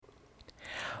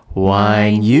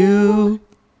Wine you.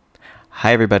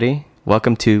 Hi, everybody.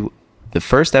 Welcome to the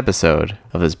first episode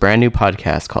of this brand new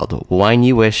podcast called Wine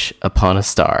You Wish Upon a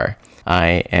Star.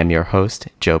 I am your host,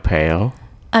 Joe Peo.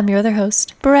 I'm your other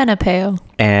host, Brenna Peo.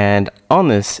 And on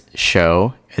this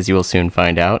show, as you will soon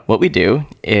find out, what we do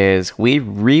is we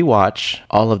rewatch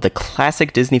all of the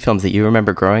classic Disney films that you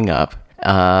remember growing up.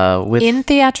 In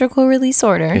theatrical release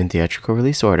order. In theatrical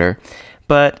release order.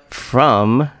 But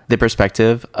from the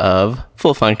perspective of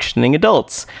full-functioning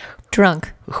adults.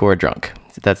 Drunk. Who are drunk.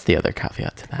 That's the other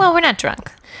caveat to that. Well, we're not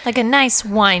drunk. Like a nice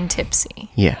wine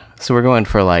tipsy. Yeah. So we're going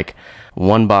for like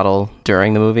one bottle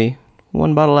during the movie,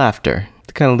 one bottle after.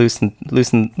 To kind of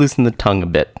loosen the tongue a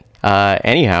bit.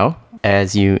 Anyhow,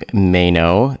 as you may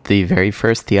know, the very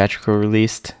first theatrical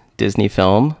released Disney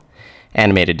film,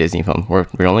 animated Disney film, we're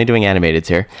only doing animateds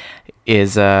here,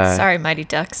 is... Sorry, Mighty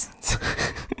Ducks.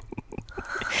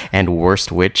 And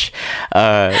Worst Witch.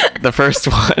 The first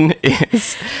one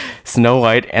is Snow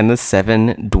White and the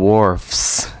Seven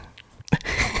Dwarfs.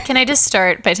 Can I just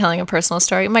start by telling a personal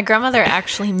story? My grandmother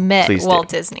actually met Walt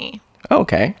Disney. Oh,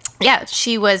 okay. Yeah,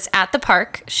 she was at the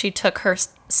park. She took her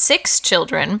 6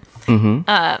 children.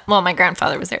 Mm-hmm. Well, my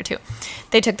grandfather was there too.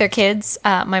 They took their kids,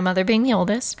 my mother being the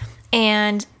oldest.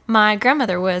 And my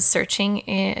grandmother was searching.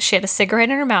 She had a cigarette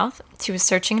in her mouth. She was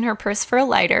searching in her purse for a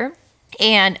lighter.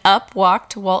 And up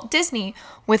walked Walt Disney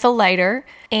with a lighter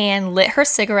and lit her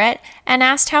cigarette and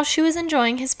asked how she was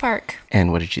enjoying his park.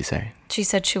 And what did she say? She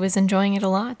said she was enjoying it a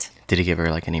lot. Did he give her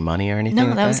like any money or anything? No,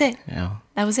 like that was it. No.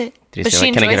 That was it. Did he say,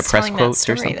 like, can I get a press quote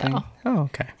or something? Though. Oh,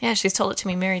 okay. Yeah, she's told it to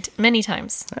me many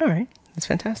times. All right. That's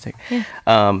fantastic.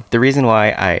 Yeah. The reason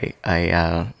why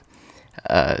I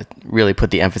really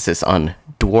put the emphasis on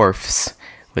dwarfs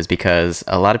was because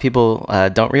a lot of people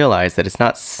don't realize that it's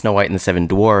not Snow White and the Seven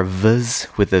Dwarves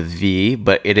with a V,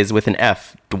 but it is with an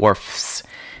F, dwarfs.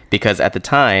 Because at the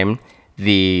time,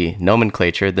 the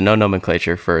nomenclature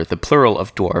for the plural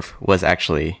of dwarf was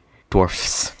actually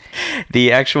dwarfs.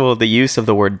 The use of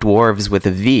the word dwarves with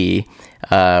a V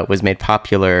was made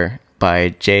popular by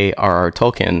J.R.R.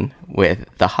 Tolkien with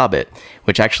The Hobbit,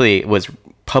 which actually was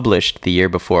published the year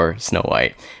before Snow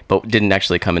White, but didn't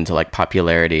actually come into like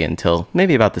popularity until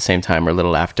maybe about the same time or a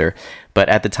little after. But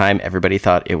at the time, everybody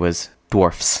thought it was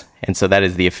dwarfs. And so that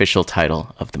is the official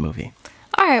title of the movie.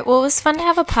 All right. Well, it was fun to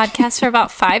have a podcast for about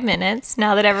 5 minutes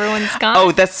now that everyone's gone.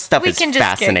 Oh, that stuff is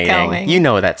fascinating. Get going. You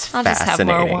know that's I'll fascinating.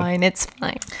 just have more wine. It's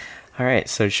fine. All right,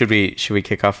 so should we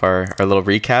kick off our little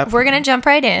recap? We're gonna jump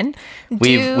right in.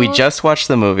 We just watched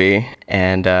the movie,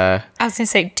 and I was gonna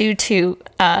say, due to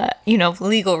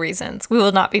legal reasons, we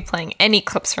will not be playing any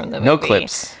clips from the movie. No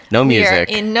clips, no music.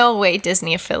 We are in no way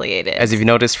Disney affiliated. As you've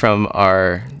noticed from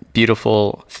our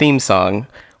beautiful theme song,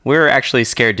 we're actually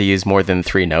scared to use more than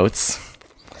 3 notes.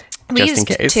 We used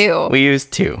 2. We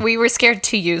used 2. We were scared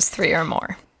to use 3 or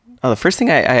more. Oh, the first thing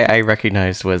I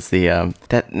recognized was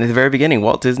that in the very beginning,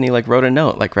 Walt Disney wrote a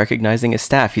note recognizing his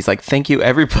staff. He's like, "Thank you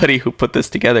everybody who put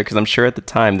this together," because I'm sure at the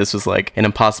time this was like an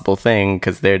impossible thing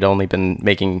because they'd only been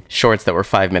making shorts that were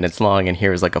 5 minutes long, and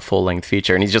here was like a full length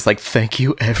feature, and he's just like, "Thank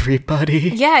you everybody."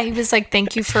 Yeah, he was like,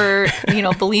 "Thank you for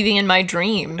believing in my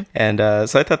dream." And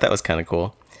so I thought that was kind of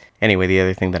cool. Anyway, the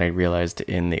other thing that I realized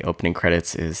in the opening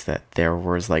credits is that there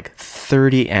was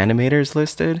 30 animators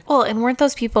listed. Well, and weren't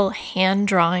those people hand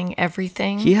drawing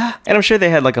everything? Yeah. And I'm sure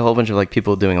they had a whole bunch of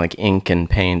people doing ink and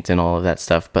paint and all of that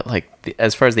stuff. But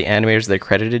as far as the animators, they're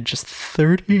credited just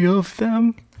 30 of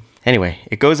them. Anyway,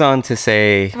 it goes on to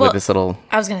say with this little...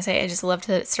 I was going to say, I just loved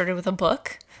that it started with a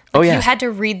book. Oh, yeah. You had to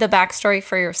read the backstory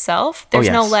for yourself. There's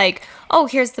no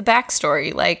here's the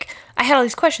backstory. I had all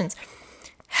these questions.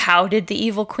 How did the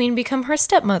evil queen become her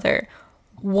stepmother?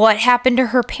 What happened to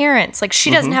her parents?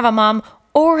 She doesn't have a mom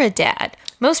or a dad.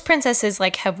 Most princesses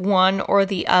have one or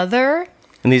the other.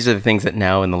 And these are the things that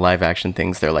now in the live action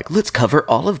things, they're like, let's cover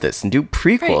all of this and do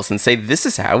prequels and say, this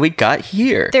is how we got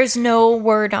here. There's no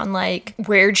word on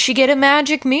where'd she get a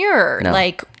magic mirror? No,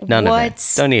 none of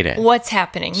it. Don't need it. What's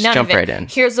happening? Just none jump of it. Right in.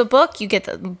 Here's a book. You get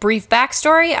the brief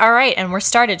backstory. All right. And we're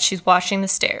started. She's washing the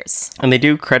stairs. And they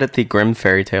do credit the Grimm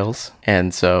fairy tales.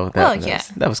 And so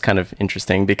that was kind of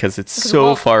interesting because it's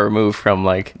so far removed from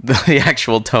the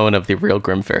actual tone of the real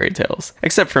Grimm fairy tales.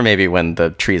 Except for maybe when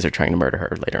the trees are trying to murder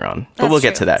her later on. But we'll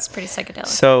get to that. It's pretty psychedelic.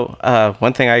 So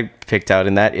one thing I picked out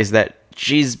in that is that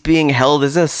she's being held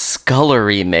as a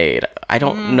scullery maid. I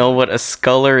don't know what a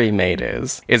scullery maid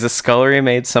is. Is a scullery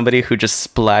maid somebody who just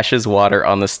splashes water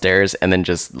on the stairs and then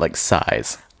just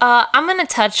sighs? I'm going to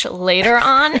touch later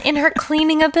on in her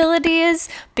cleaning abilities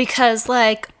because,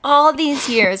 all these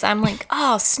years, I'm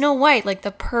oh, Snow White,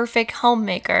 the perfect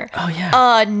homemaker. Oh,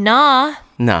 yeah. Nah.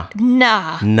 Nah.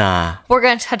 Nah. We're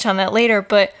going to touch on that later,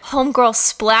 but homegirl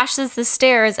splashes the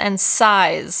stairs and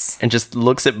sighs. And just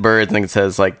looks at birds and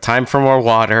says, like, time for more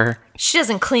water. She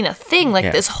doesn't clean a thing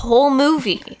this whole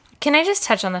movie. Can I just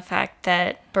touch on the fact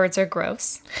that birds are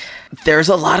gross? There's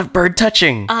a lot of bird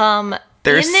touching.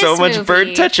 There's so much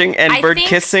bird touching and bird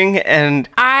kissing, and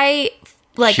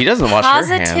she doesn't wash her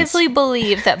hands. Positively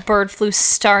believe that bird flu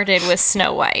started with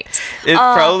Snow White. It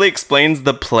probably explains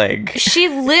the plague. She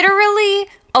literally...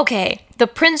 Okay, the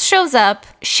prince shows up.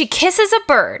 She kisses a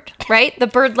bird, right? The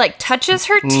bird, touches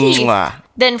her teeth, Mwah.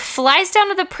 then flies down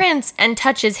to the prince and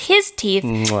touches his teeth,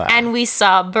 Mwah. and we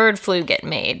saw bird flu get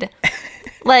made.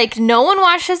 No one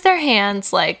washes their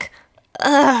hands,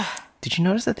 ugh. Did you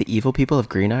notice that the evil people have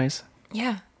green eyes?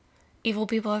 Yeah. Evil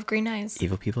people have green eyes.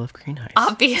 Evil people have green eyes.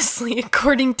 Obviously,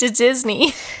 according to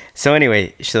Disney. So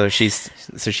anyway,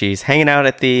 she's hanging out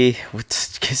at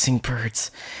with kissing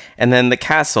birds. And then the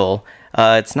castle,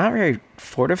 it's not very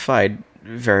fortified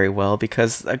very well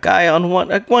because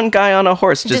one guy on a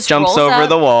horse just jumps over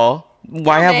the wall.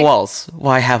 Why have walls?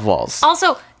 Why have walls?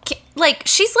 Also,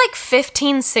 she's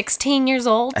 15, 16 years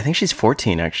old. I think she's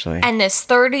 14, actually. And this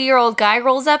 30-year-old guy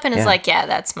rolls up and is yeah,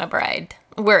 that's my bride.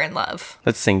 We're in love.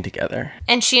 Let's sing together.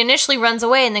 And she initially runs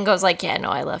away and then goes yeah, no,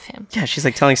 I love him. Yeah, she's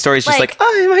telling stories just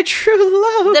I'm my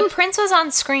true love. The prince was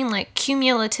on screen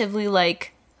cumulatively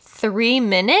 3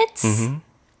 minutes.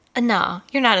 Mm-hmm. Nah,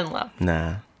 you're not in love.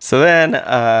 Nah. So then,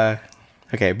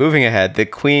 okay, moving ahead. The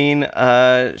queen,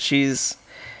 she's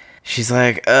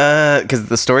because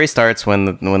the story starts when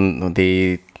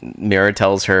the mirror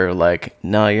tells her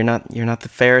no, you're not the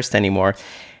fairest anymore.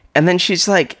 And then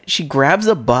she grabs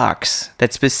a box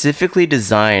that's specifically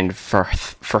designed for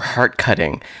heart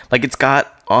cutting. It's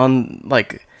got on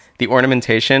the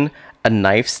ornamentation a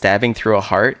knife stabbing through a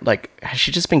heart. Has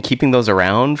she just been keeping those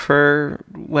around for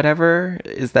whatever?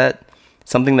 Is that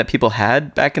something that people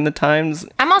had back in the times?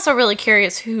 I'm also really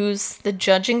curious who's the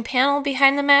judging panel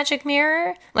behind the magic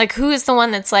mirror. Who is the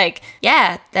one that's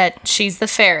yeah, that she's the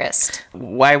fairest?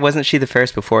 Why wasn't she the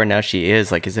fairest before and now she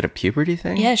is? Is it a puberty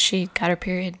thing? Yeah, she got her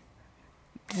period.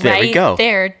 There we go.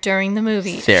 There during the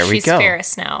movie. There we go. She's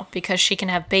fairest now because she can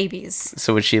have babies.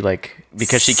 So would she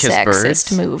because she kissed birds?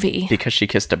 Sexist movie. Because she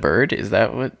kissed a bird? Is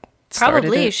that what started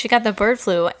Probably. it? She got the bird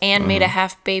flu and made a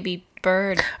half baby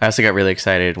bird. I also got really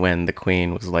excited when the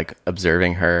queen was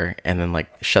observing her and then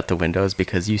shut the windows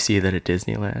because you see that at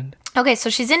Disneyland. Okay, so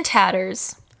she's in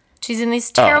tatters. She's in these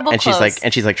terrible clothes.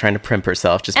 She's trying to primp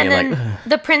herself, just and being then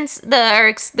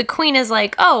the queen is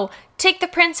take the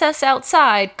princess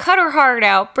outside, cut her heart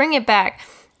out, bring it back.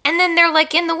 And then they're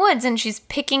in the woods and she's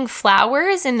picking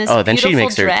flowers in this beautiful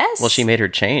dress. Well, she made her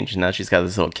change and now she's got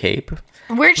this little cape.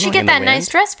 Where'd she get that nice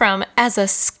dress from as a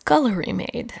scullery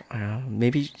maid?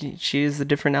 Maybe she is a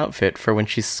different outfit for when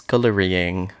she's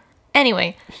scullerying.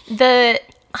 Anyway, the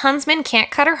huntsman can't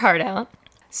cut her heart out,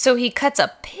 so he cuts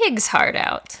a pig's heart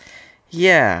out.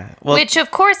 Yeah. Well, which,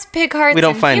 of course, pig hearts we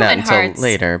don't and find that human until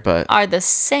later, but are the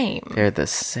same. They're the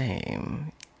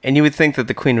same. And you would think that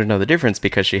the queen would know the difference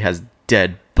because she has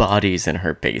dead bodies in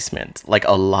her basement.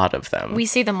 A lot of them. We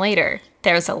see them later.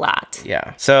 There's a lot.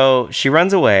 Yeah. So she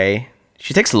runs away.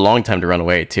 She takes a long time to run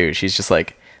away, too. She's just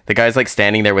the guy's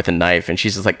standing there with a knife and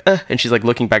she's just and she's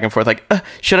looking back and forth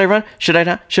should I run? Should I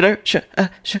not? Should I?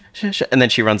 And then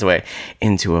she runs away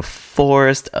into a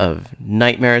forest of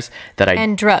nightmares that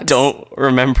and drugs. Don't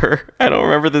remember. I don't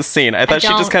remember this scene. I thought she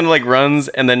just kind of runs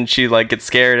and then she gets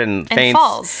scared and faints.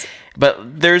 Falls.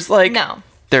 But there's no.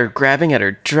 They're grabbing at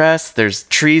her dress. There's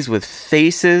trees with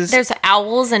faces. There's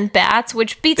owls and bats,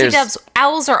 which BT dubs,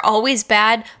 owls are always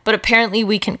bad, but apparently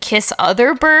we can kiss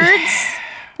other birds.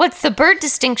 What's the bird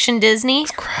distinction, Disney?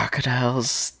 It's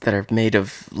crocodiles that are made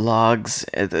of logs.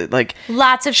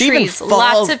 Lots of trees.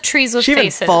 Lots of trees with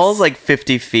faces. She even falls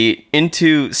 50 feet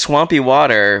into swampy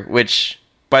water, which,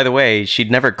 by the way, she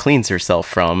never cleans herself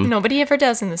from. Nobody ever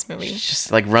does in this movie. She just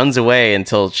runs away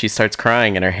until she starts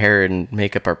crying and her hair and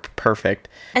makeup are perfect.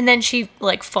 And then she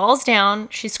falls down.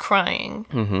 She's crying.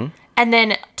 Mm-hmm. And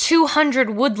then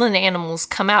 200 woodland animals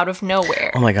come out of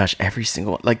nowhere. Oh my gosh, every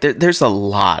single one. There's a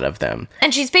lot of them.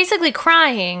 And she's basically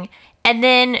crying. And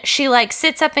then she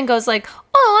sits up and goes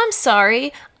oh, I'm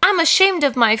sorry. I'm ashamed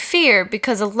of my fear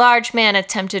because a large man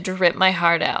attempted to rip my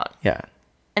heart out. Yeah.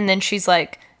 And then she's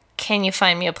can you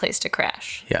find me a place to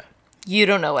crash? Yeah. You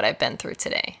don't know what I've been through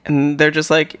today. And they're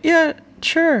just yeah,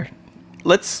 sure.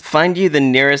 Let's find you the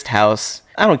nearest house.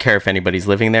 I don't care if anybody's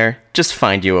living there. Just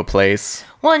find you a place.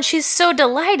 Well, and she's so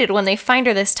delighted when they find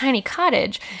her this tiny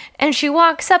cottage. And she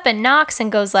walks up and knocks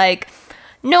and goes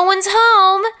no one's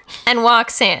home, and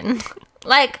walks in.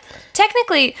 Like,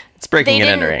 technically, it's breaking they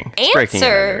and didn't entering. It's breaking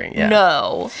and entering. Yeah.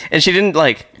 No. And she didn't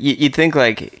like. You'd think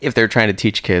like if they're trying to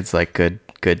teach kids like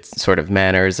good sort of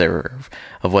manners or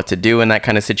of what to do in that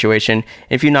kind of situation.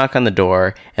 If you knock on the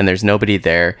door and there's nobody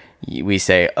there, we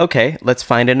say, okay, let's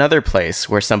find another place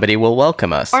where somebody will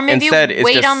welcome us. Or maybe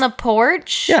wait on the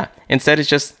porch. Yeah. Instead, it's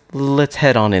just let's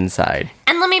head on inside.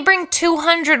 And let me bring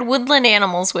 200 woodland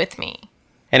animals with me.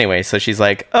 Anyway, so she's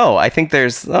like, I think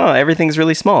everything's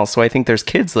really small, so I think there's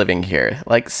kids living here.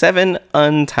 Like 7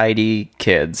 untidy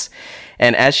kids.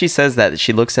 And as she says that,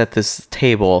 she looks at this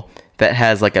table that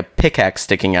has like a pickaxe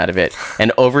sticking out of it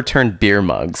and overturned beer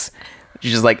mugs.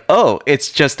 She's just like,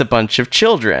 it's just a bunch of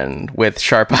children with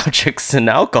sharp objects and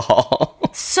alcohol.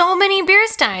 So many beer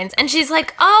steins. And she's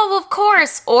like, of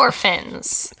course,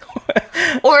 orphans.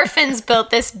 Orphans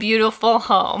built this beautiful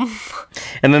home.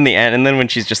 And then when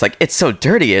she's just like, it's so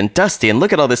dirty and dusty and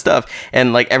look at all this stuff.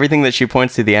 And like everything that she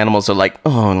points to, the animals are like,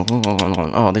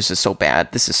 oh, this is so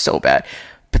bad. This is so bad.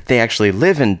 But they actually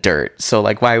live in dirt. So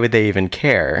like, why would they even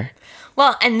care?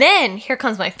 Well, and then here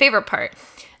comes my favorite part.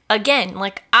 Again,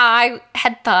 like I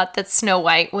had thought that Snow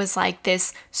White was like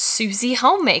this Susie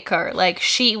homemaker. Like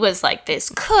she was like this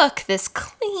cook, this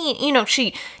clean,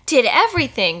 she did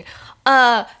everything.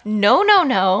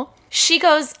 No. She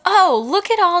goes, look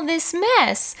at all this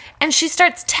mess. And she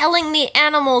starts telling the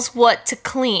animals what to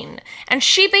clean. And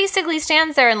she basically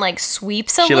stands there and like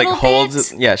sweeps a little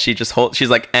bit. Yeah, she just holds, she's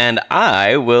like, and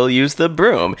I will use the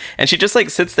broom. And she just like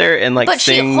sits there and like But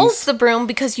sings. She holds the broom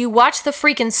because you watch the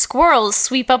freaking squirrels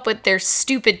sweep up with their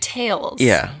stupid tails.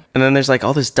 Yeah. And then there's like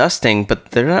all this dusting,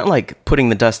 but they're not like putting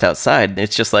the dust outside.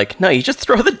 It's just like, no, you just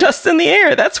throw the dust in the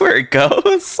air. That's where it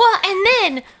goes. Well, and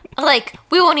then like,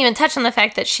 we won't even touch on the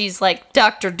fact that she's like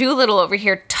Dr. Dolittle over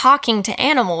here talking to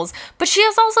animals, but she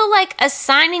is also like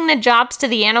assigning the jobs to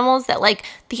the animals that like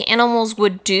the animals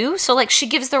would do. So like she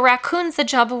gives the raccoons the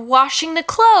job of washing the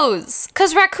clothes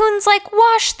because raccoons like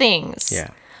wash things. Yeah.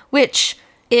 Which,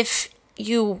 if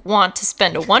you want to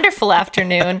spend a wonderful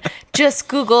afternoon, just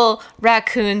Google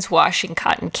raccoons washing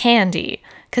cotton candy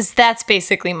because that's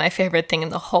basically my favorite thing in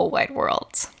the whole wide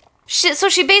world. So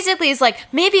she basically is like,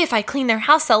 maybe if I clean their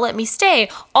house, they'll let me stay.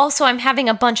 Also, I'm having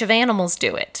a bunch of animals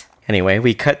do it. Anyway,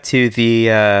 we cut to the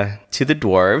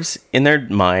dwarves in their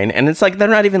mine, and it's like they're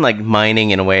not even like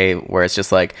mining in a way where it's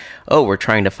just like, we're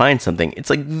trying to find something. It's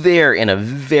like they're in a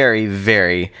very,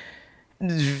 very,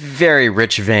 very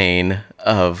rich vein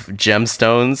of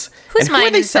gemstones. Whose and who mine are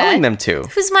they is selling that? them to?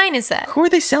 Whose mine is that? Who are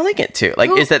they selling it to?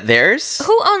 Like, is that theirs?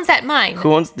 Who owns that mine?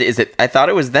 Who owns? Is it? I thought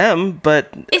it was them,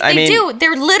 but if they do,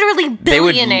 they're literally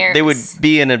billionaires. They would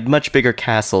be in a much bigger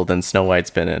castle than Snow White's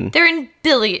been in.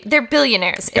 They're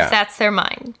billionaires if that's their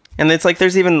mine. And it's like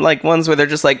there's even like ones where they're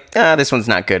just like, this one's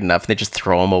not good enough. And they just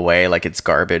throw them away like it's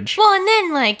garbage. Well, and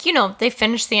then like they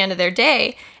finish the end of their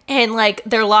day. And, like,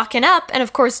 they're locking up. And,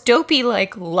 of course, Dopey,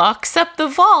 like, locks up the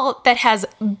vault that has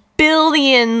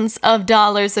billions of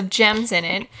dollars of gems in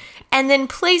it. And then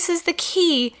places the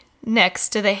key next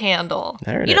to the handle.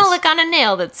 There it is. Like on a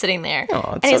nail that's sitting there.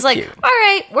 Oh, it's and he's so like, cute. all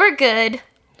right, we're good.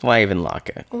 Why even lock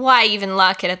it? Why even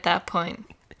lock it at that point?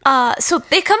 So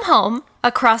they come home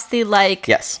across the, like,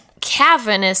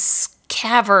 cavernous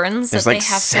caverns There's that like they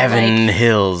have 7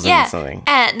 hills and something.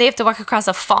 And they have to walk across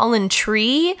a fallen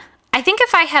tree. I think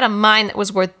if I had a mine that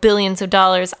was worth billions of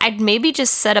dollars, I'd maybe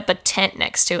just set up a tent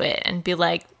next to it and be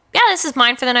like, yeah, this is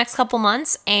mine for the next couple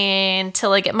months. And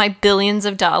until I get my billions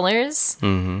of dollars,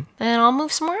 then I'll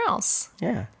move somewhere else.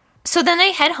 Yeah. So then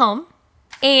they head home.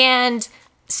 And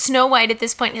Snow White at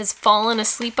this point has fallen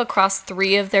asleep across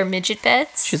 3 of their midget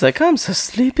beds. She's like, I'm so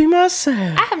sleepy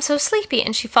myself. I'm so sleepy.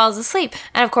 And she falls asleep.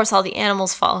 And of course, all the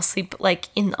animals fall asleep like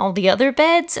in all the other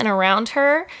beds and around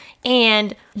her.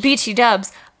 And BT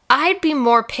Dubs, I'd be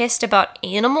more pissed about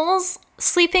animals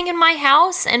sleeping in my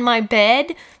house and my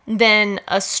bed than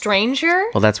a stranger.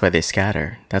 Well, that's why they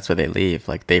scatter. That's why they leave.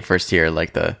 Like they first hear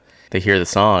they hear the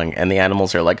song and the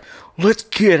animals are like, let's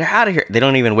get out of here. They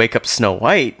don't even wake up Snow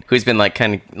White, who's been like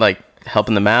kind of like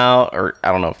helping them out, or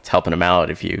I don't know if it's helping them out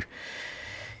if you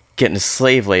get into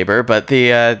slave labor, but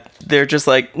they're just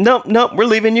like, nope, we're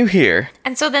leaving you here.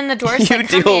 And so then the dwarves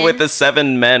you deal with the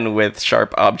 7 men with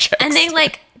sharp objects. And they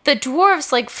the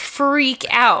dwarves like freak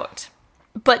out,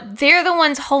 but they're the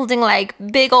ones holding like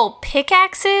big old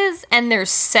pickaxes, and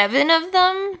there's 7 of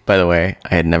them. By the way,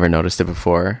 I had never noticed it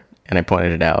before, and I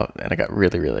pointed it out, and I got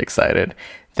really, really excited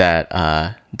that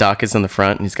Doc is in the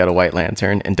front, and he's got a white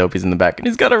lantern, and Dopey's in the back, and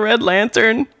he's got a red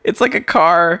lantern. It's like a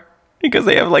car, because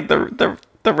they have like the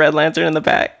red lantern in the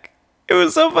back. It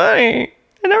was so funny.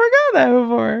 I never got that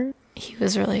before. He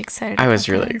was really excited. I was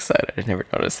really excited. I never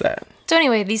noticed that. So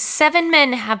anyway, these 7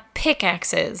 men have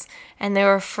pickaxes, and they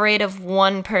were afraid of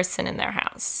one person in their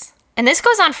house. And this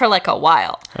goes on for like a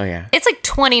while. Oh, yeah. It's like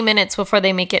 20 minutes before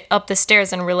they make it up the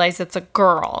stairs and realize it's a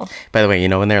girl. By the way, you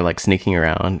know when they're like sneaking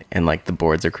around and like the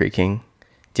boards are creaking?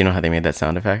 Do you know how they made that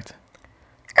sound effect?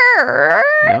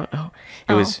 No.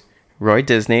 It was Roy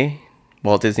Disney,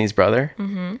 Walt Disney's brother.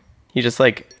 Mm-hmm. He just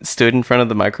like stood in front of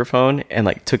the microphone and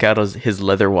like took out his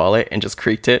leather wallet and just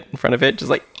creaked it in front of it. Just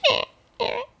like...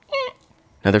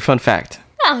 Another fun fact.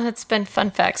 Oh, that's been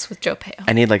fun facts with Joe Peo.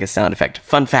 I need like a sound effect.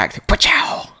 Fun fact.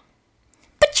 Pachow!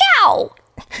 Pachow!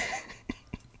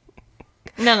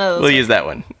 None of those. We'll use that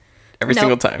one every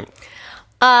single time.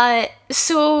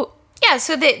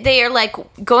 So they are like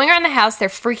going around the house. They're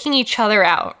freaking each other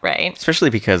out, right?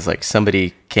 Especially because like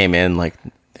somebody came in, like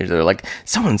they're like,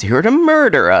 someone's here to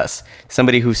murder us.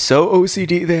 Somebody who's so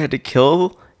OCD they had to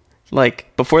kill.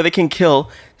 Like before they can kill,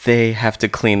 they have to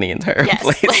clean the entire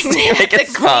place. Like they have to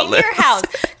clean their house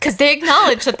because they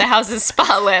acknowledge that the house is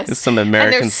spotless. It's some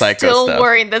American Psycho stuff. And they're still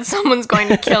worried that someone's going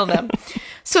to kill them.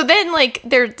 So then, like,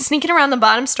 they're sneaking around the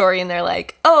bottom story and they're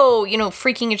like, oh,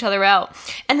 freaking each other out.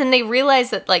 And then they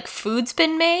realize that, like, food's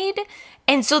been made.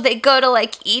 And so they go to,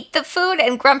 like, eat the food.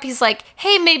 And Grumpy's like,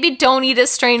 hey, maybe don't eat a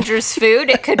stranger's food.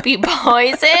 It could be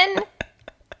poison.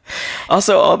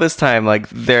 Also, all this time, like,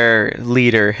 their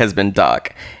leader has been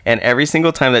Doc. And every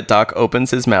single time that Doc opens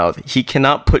his mouth, he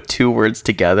cannot put 2 words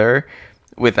together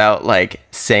without, like,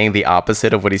 saying the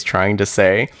opposite of what he's trying to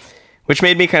say. Which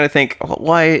made me kind of think,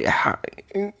 why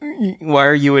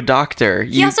are you a doctor?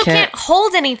 He also can't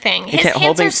hold anything. His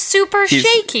hands are super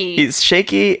shaky. He's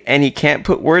shaky and he can't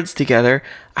put words together.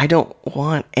 I don't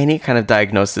want any kind of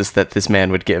diagnosis that this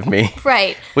man would give me.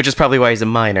 Right. Which is probably why he's a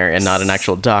minor and not an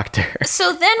actual doctor.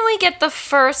 So then we get the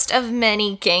first of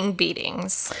many gang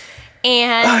beatings.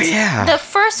 And the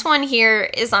first one here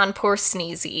is on poor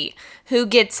Sneezy, who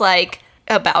gets, like,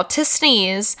 about to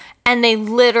sneeze, and they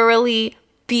literally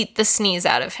beat the sneeze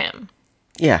out of him.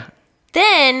 Yeah.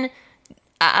 Then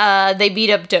they beat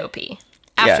up Dopey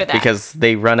after that. Because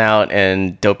they run out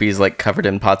and Dopey's like covered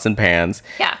in pots and pans.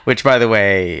 Yeah. Which, by the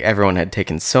way, everyone had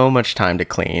taken so much time to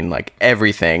clean, like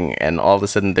everything, and all of a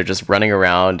sudden they're just running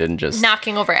around and just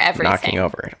knocking over everything. Knocking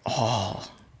over it all.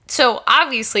 So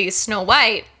obviously Snow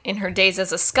White, in her days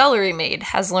as a scullery maid,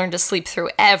 has learned to sleep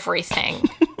through everything.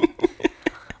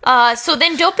 So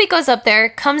then Dopey goes up there,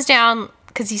 comes down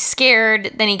because he's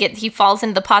scared. Then he falls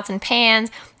into the pots and pans,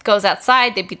 goes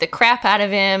outside. They beat the crap out of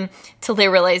him till they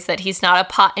realize that he's not a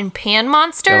pot and pan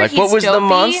monster. They're like, he's what was Dopey. the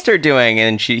monster doing?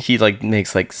 And he like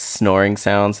makes like snoring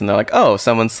sounds, and they're like, oh,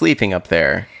 someone's sleeping up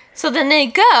there. So then they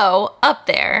go up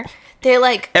there. They're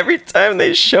like, every time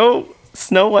they show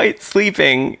Snow White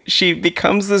sleeping, she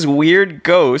becomes this weird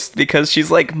ghost because she's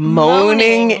like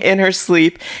moaning in her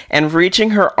sleep and reaching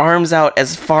her arms out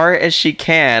as far as she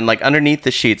can, like underneath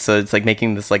the sheets. So it's like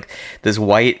making this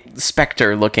white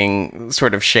specter looking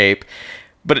sort of shape.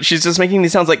 But she's just making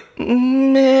these sounds like,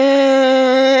 meh.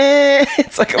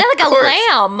 It's like a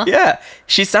lamb. Yeah,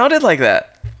 she sounded like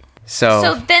that.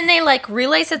 So then they like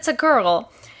realize it's a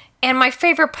girl. And my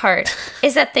favorite part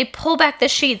is that they pull back the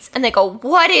sheets and they go,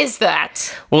 what is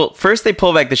that? Well, first they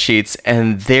pull back the sheets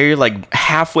and they're like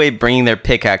halfway bringing their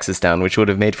pickaxes down, which would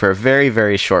have made for a very,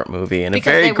 very short movie and because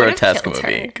a very grotesque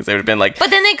movie. Because they would have been like...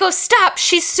 But then they go, stop,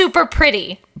 she's super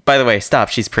pretty. By the way, stop,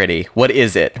 she's pretty. What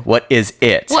is it? What is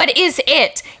it? What is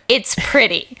it? It's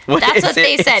pretty. That's what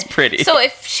they said. It's pretty. So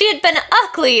if she had been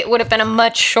ugly, it would have been a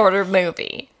much shorter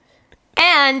movie.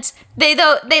 And they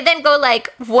then go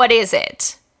like, what is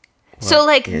it? So,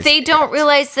 like, they don't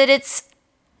realize that it's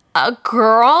a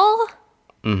girl.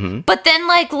 Mm-hmm. But then,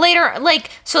 like, later,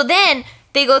 like, so then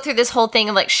they go through this whole thing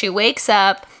of, like, she wakes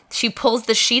up, she pulls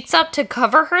the sheets up to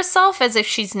cover herself as if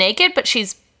she's naked, but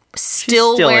she's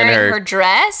still wearing her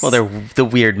dress. Well, they're the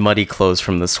weird muddy clothes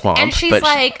from the swamp. And she's but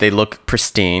like... they look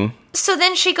pristine. So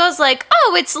then she goes like,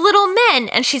 oh, it's little men.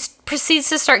 And she proceeds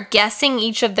to start guessing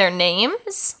each of their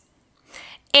names.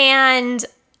 And...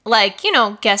 like,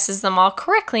 guesses them all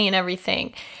correctly and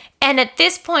everything. And at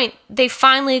this point, they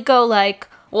finally go like,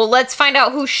 well, let's find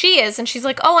out who she is. And she's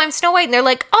like, oh, I'm Snow White. And they're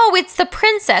like, oh, it's the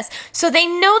princess. So they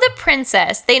know the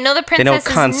princess. They know the princess's name.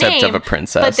 They know concept name, of a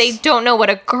princess. but they don't know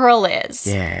what a girl is.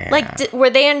 Yeah. Like,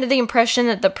 were they under the impression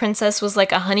that the princess was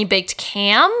like a honey-baked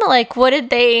cam? Like, what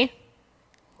did they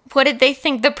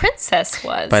think the princess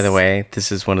was? By the way,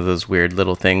 this is one of those weird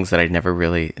little things that I'd never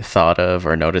really thought of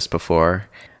or noticed before.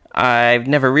 I've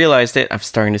never realized it. I'm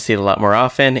starting to see it a lot more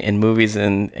often in movies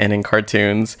and in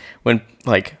cartoons when,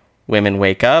 like, women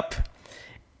wake up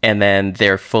and then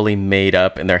they're fully made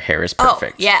up and their hair is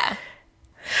perfect. Oh, yeah.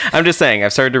 I'm just saying,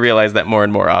 I've started to realize that more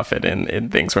and more often in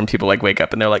things when people like wake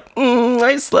up and they're like,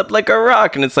 I slept like a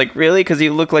rock. And it's like, really? Because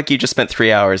you look like you just spent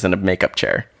 3 hours in a makeup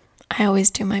chair. I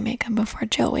always do my makeup before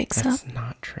Joe wakes up. That's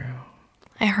not true.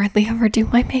 I hardly ever do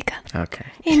my makeup. Okay.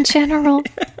 In general.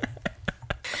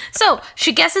 So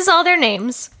she guesses all their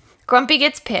names. Grumpy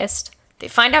gets pissed. They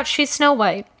find out she's Snow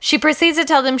White. She proceeds to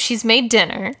tell them she's made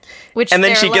dinner, and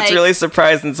then she gets really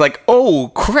surprised and it's like,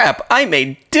 oh crap, I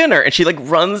made dinner. And she like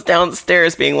runs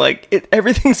downstairs being like,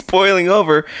 everything's boiling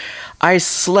over. I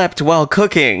slept while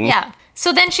cooking. Yeah.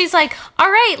 So then she's like,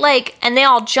 all right, like, and they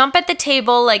all jump at the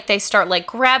table, like they start like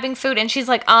grabbing food. And she's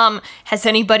like, has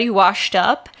anybody washed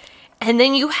up? And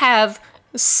then you have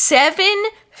 7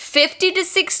 50 to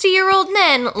 60-year-old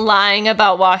men lying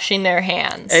about washing their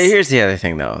hands. Hey, here's the other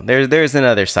thing, though. There's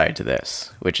another side to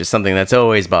this, which is something that's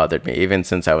always bothered me, even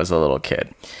since I was a little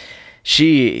kid.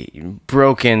 She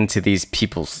broke into these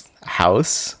people's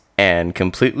house and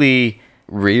completely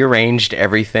rearranged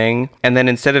everything. And then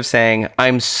instead of saying,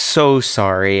 I'm so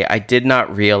sorry, I did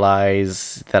not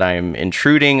realize that I'm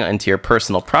intruding into your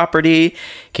personal property.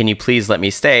 Can you please let me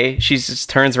stay? She just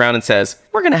turns around and says,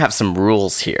 we're going to have some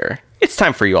rules here. It's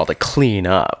time for you all to clean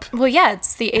up. Well, yeah,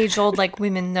 it's the age-old, like,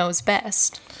 women knows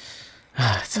best.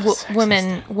 Multiple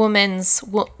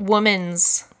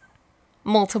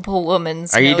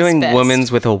women's. Are you doing best.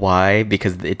 women's with a Y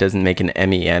because it doesn't make an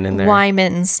MEN in there?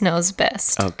 Wyman's knows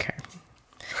best. Okay.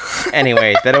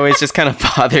 Anyway, that always just kind of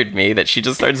bothered me that she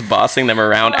just starts bossing them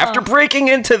around after breaking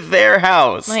into their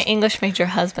house. My English major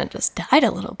husband just died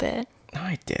a little bit. No,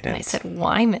 I didn't. And I said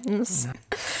Wyman's. No.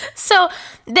 So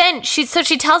then she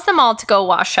tells them all to go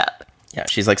wash up. Yeah,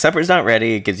 she's like, supper's not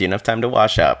ready. It gives you enough time to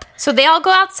wash up. So they all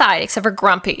go outside except for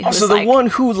Grumpy. Also, the one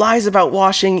who lies about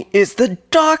washing is the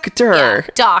doctor. Yeah,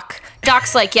 Doc.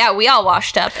 Doc's like, yeah, we all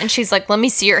washed up. And she's like, let me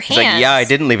see your hands. He's like, yeah, I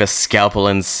didn't leave a scalpel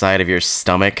inside of your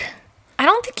stomach. I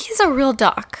don't think he's a real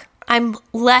doc. I'm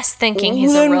less thinking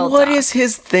he's a real doc. What is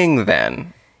his thing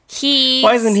then?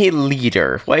 Why isn't he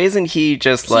leader? Why isn't he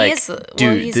just like the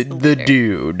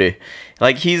dude?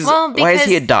 Like why is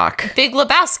he a doc? Big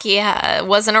Lebowski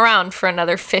wasn't around for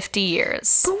another 50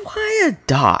 years. But why a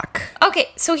doc?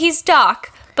 Okay, so he's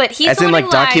doc, but he's as the in one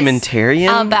like who lies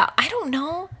documentarian about. I don't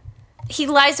know. He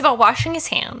lies about washing his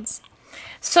hands.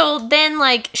 So then,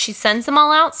 like, she sends them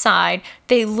all outside.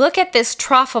 They look at this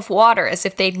trough of water as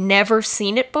if they'd never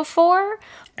seen it before.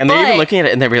 And they're even looking at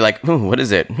it and they'd be like, what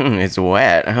is it? It's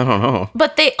wet. I don't know.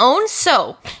 But they own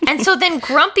soap. And so then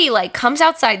Grumpy, like, comes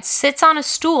outside, sits on a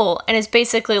stool, and is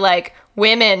basically like,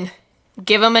 women,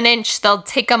 give them an inch, they'll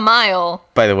take a mile.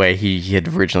 By the way, he had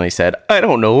originally said, I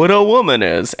don't know what a woman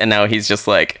is. And now he's just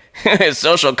like,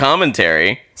 social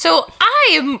commentary. So I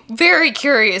am very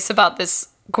curious about this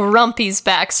Grumpy's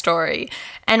backstory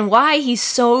and why he's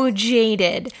so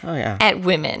jaded at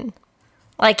women.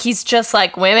 Like, he's just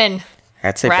like, women,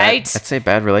 that's a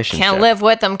bad relationship. Can't live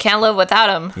with them, can't live without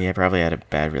them. He probably had a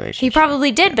bad relationship. He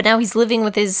probably did, but now he's living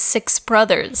with his 6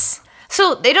 brothers.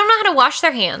 So they don't know how to wash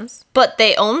their hands, but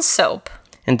they own soap.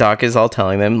 And Doc is all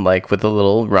telling them, like, with a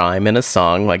little rhyme and a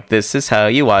song, like, this is how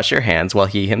you wash your hands, while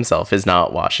he himself is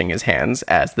not washing his hands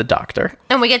as the doctor.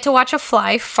 And we get to watch a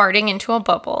fly farting into a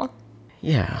bubble.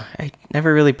 Yeah, I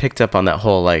never really picked up on that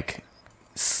whole, like,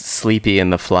 Sleepy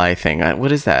and the fly thing.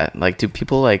 What is that? Like,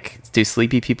 do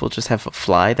sleepy people just have a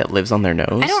fly that lives on their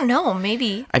nose? I don't know,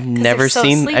 maybe. I've never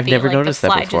noticed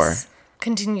that before. Just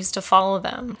continues to follow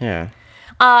them. Yeah.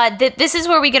 This is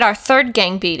where we get our third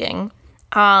gang beating.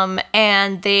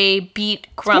 And they beat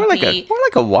Grumpy more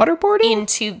like a waterboarding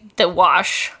into the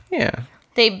wash. Yeah.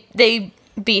 They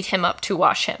beat him up to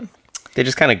wash him. They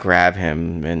just kind of grab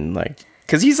him and like,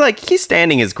 because he's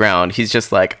standing his ground. He's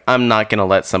just like, I'm not going to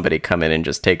let somebody come in and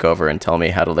just take over and tell me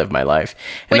how to live my life.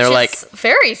 And Which they're is like,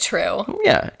 very true.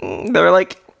 Yeah. They're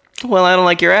like, well, I don't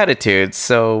like your attitude,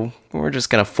 so we're just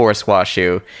going to force wash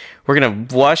you. We're going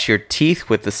to wash your teeth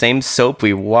with the same soap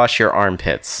we wash your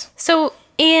armpits. So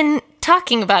in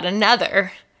talking about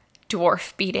another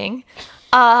dwarf beating,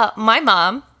 my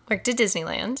mom worked at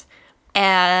Disneyland.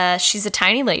 She's a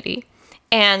tiny lady.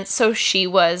 And so she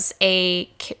worked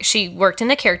in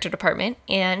the character department,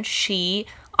 and she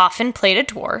often played a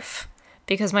dwarf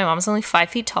because my mom's only 5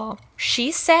 feet tall.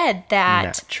 She said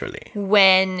that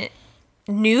when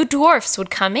new dwarfs would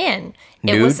come in,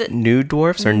 new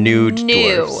dwarfs or nude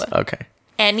dwarfs? Okay.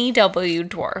 NEW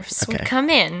dwarfs would come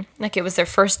in, like it was their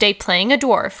first day playing a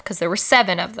dwarf, because there were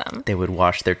 7 of them. They would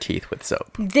wash their teeth with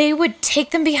soap. They would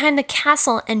take them behind the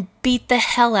castle and beat the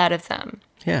hell out of them.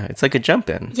 Yeah, it's like a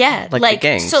jump-in. Yeah, like the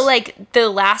gangs. So like the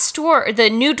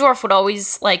new dwarf would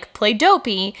always like play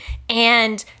dopey,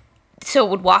 and So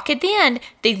would walk at the end,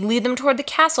 they'd lead them toward the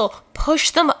castle, push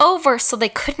them over so they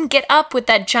couldn't get up with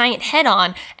that giant head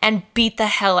on, and beat the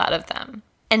hell out of them.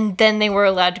 And then they were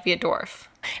allowed to be a dwarf.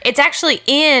 It's actually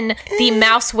in the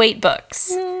Mouse Weight books.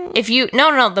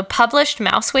 The published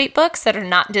Mouse Weight books that are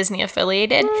not Disney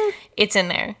affiliated, it's in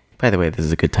there. By the way, this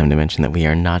is a good time to mention that we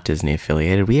are not Disney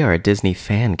affiliated. We are a Disney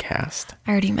Fancast.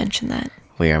 I already mentioned that.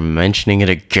 We are mentioning it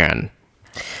again.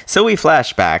 So we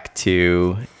flash back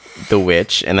to the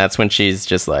witch, and that's when she's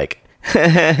just like,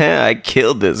 I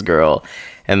killed this girl.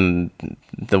 And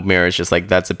the mirror is just like,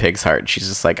 that's a pig's heart. She's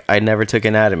just like, I never took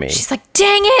anatomy. She's like,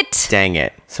 dang it! Dang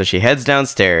it. So she heads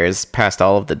downstairs past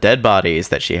all of the dead bodies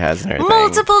that she has in her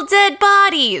Multiple dead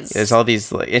bodies! There's all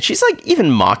these, and she's like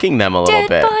even mocking them a little bit.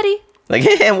 Dead body. Like,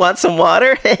 hey, want some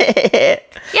water?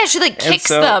 Yeah, she like kicks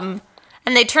them,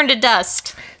 and they turn to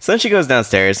dust. So then she goes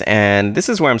downstairs, and this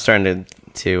is where I'm starting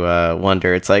to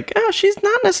wonder. It's like, oh, she's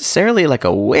not necessarily like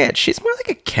a witch. She's more like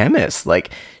a chemist.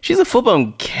 Like, she's a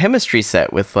full-blown chemistry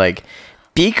set with like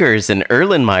beakers and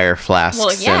Erlenmeyer flasks.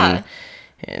 Well, yeah.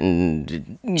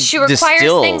 And she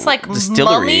requires things like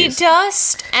mummy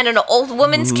dust and an old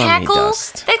woman's cackle.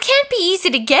 Dust. That can't be easy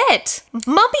to get.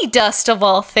 Mummy dust, of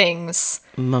all things.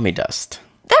 Mummy dust.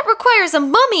 That requires a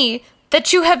mummy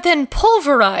that you have then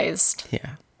pulverized.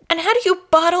 Yeah. And how do you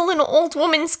bottle an old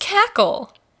woman's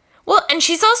cackle? Well, and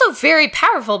she's also very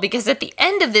powerful because at the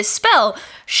end of this spell,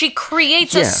 she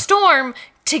creates a storm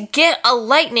to get a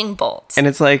lightning bolt. And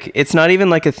it's like, it's not even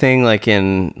like a thing like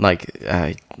in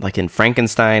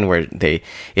Frankenstein where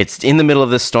it's in the middle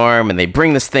of the storm and they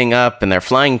bring this thing up and they're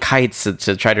flying kites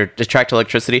to try to attract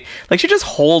electricity. Like, she just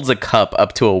holds a cup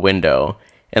up to a window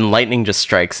and lightning just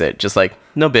strikes it. Just like,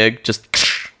 no big, just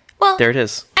there it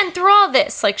is. And through all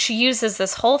this, like, she uses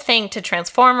this whole thing to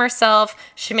transform herself.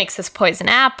 She makes this poison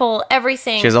apple,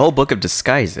 everything. She has a whole book of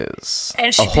disguises.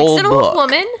 And she picks an old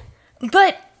woman,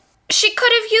 but she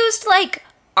could have used, like,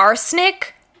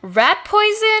 arsenic, rat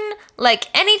poison, like,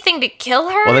 anything to kill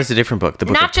her. Well, there's a different book, the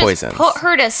Book of Poisons. Not just put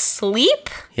her to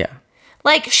sleep. Yeah.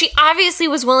 Like, she obviously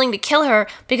was willing to kill her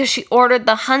because she ordered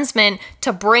the huntsman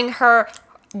to bring her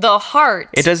the heart.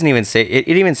 It doesn't even say, it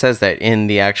even says that in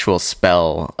the actual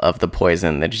spell of the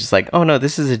poison, that it's just like, oh no,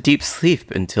 this is a deep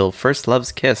sleep until first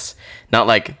love's kiss. Not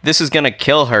like, this is gonna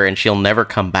kill her and she'll never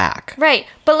come back. Right,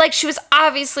 but like, she was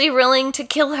obviously willing to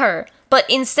kill her. But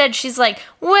instead she's like,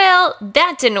 well,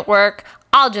 that didn't work.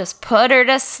 I'll just put her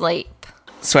to sleep.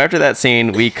 So after that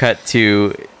scene, we cut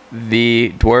to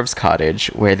the dwarves' cottage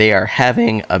where they are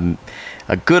having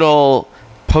a good old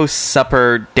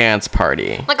post-supper dance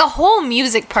party. Like a whole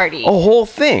music party. A whole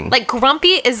thing. Like,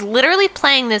 Grumpy is literally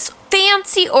playing this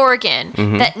fancy organ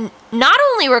that not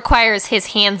only requires his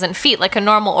hands and feet like a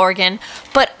normal organ,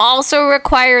 but also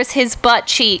requires his butt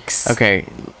cheeks. Okay,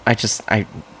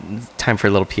 time for a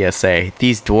little PSA.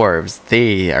 These dwarves,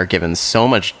 they are given so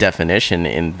much definition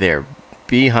in their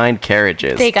behind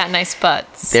carriages. They got nice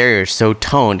butts. They're so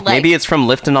toned. Like, maybe it's from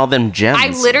lifting all them gems. I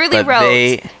literally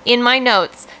wrote in my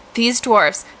notes, these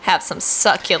dwarves have some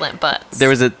succulent butts. There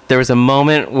was a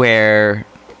moment where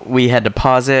we had to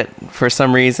pause it for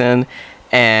some reason,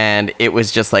 and it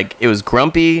was just like, it was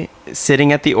Grumpy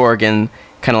sitting at the organ,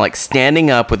 kind of like standing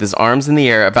up with his arms in the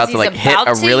air, about to like hit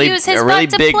a really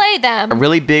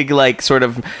big like sort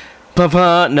of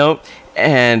note,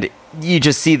 and you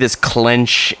just see this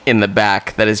clench in the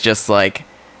back that is just like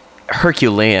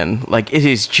Herculean. Like, it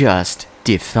is just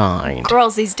defined.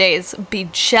 Girls these days be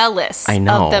jealous of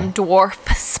them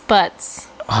dwarf butts.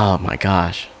 Oh my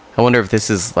gosh. I wonder if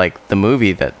this is like the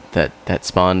movie that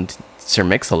spawned Sir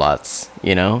Mix-a-Lots,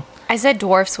 you know? I said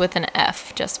dwarfs with an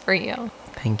F just for you.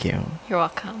 Thank you. You're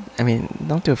welcome. I mean,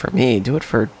 don't do it for me. Do it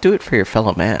for your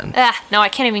fellow man. No, I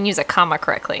can't even use a comma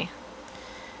correctly.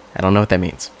 I don't know what that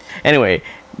means. Anyway,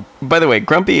 by the way,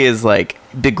 Grumpy is like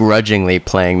begrudgingly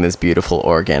playing this beautiful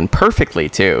organ, perfectly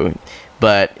too,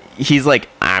 but he's like,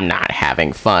 I'm not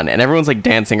having fun, and everyone's like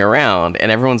dancing around,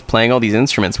 and everyone's playing all these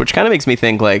instruments, which kind of makes me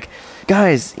think like,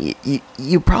 guys,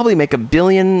 you probably make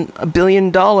 $1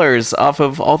 billion off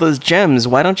of all those gems.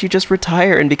 Why don't you just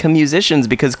retire and become musicians?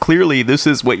 Because clearly this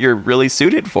is what you're really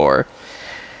suited for.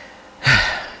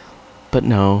 But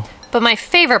no. But my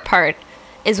favorite part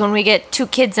is when we get two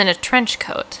kids in a trench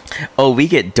coat. Oh, we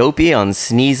get Dopey on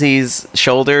Sneezy's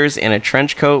shoulders in a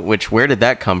trench coat, which, where did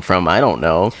that come from? I don't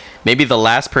know. Maybe the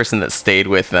last person that stayed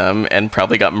with them and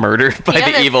probably got murdered by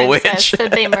the evil witch.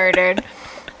 That they murdered.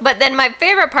 But then my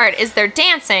favorite part is they're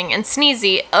dancing, and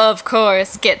Sneezy, of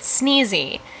course, gets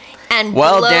sneezy. And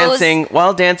while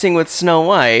dancing with Snow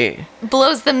White,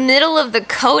 blows the middle of the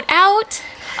coat out.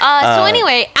 So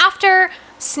anyway, after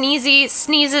Sneezy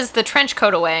sneezes the trench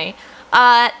coat away,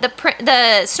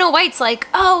 the Snow White's like,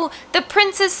 oh, the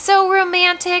prince is so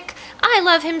romantic. I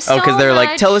love him so much. Oh, because they're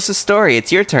like, tell us a story.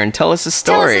 It's your turn. Tell us a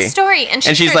story. Tell us a story. And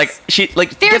she's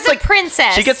like, there's a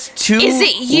princess. She gets 2 Is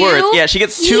it you? words. Yeah, she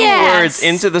gets 2 words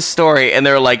into the story, and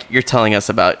they're like, you're telling us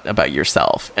about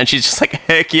yourself. And she's just like,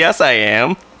 heck yes, I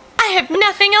am. I have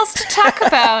nothing else to talk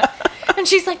about. And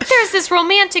she's like, there's this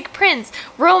romantic prince.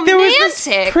 Romantic? There was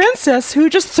this princess who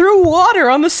just threw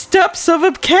water on the steps of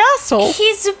a castle.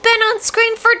 He's been on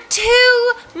screen for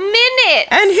 2 minutes.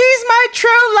 And he's my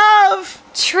true love.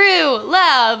 True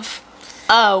love.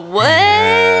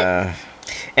 What?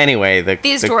 Anyway,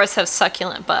 these dwarves have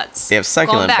succulent butts. They have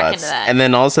succulent Going back butts. Into that. And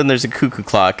then all of a sudden there's a cuckoo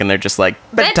clock, and they're just like,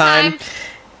 bedtime.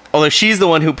 Although she's the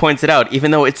one who points it out,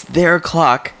 even though it's their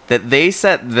clock that they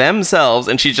set themselves,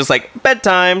 and she's just like,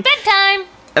 bedtime. Bedtime.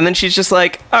 And then she's just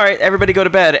like, all right, everybody go to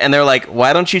bed. And they're like,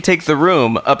 why don't you take the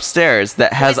room upstairs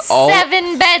that has With all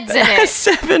 7 beds in it?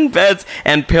 7 beds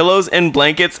and pillows and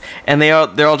blankets. And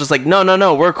they're all just like,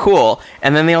 no, we're cool.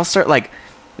 And then they all start like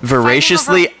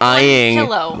voraciously eyeing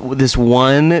this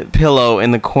one pillow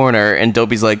in the corner. And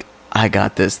Dobie's like, I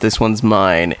got this. This one's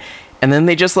mine. And then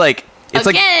they just like, it's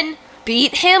again,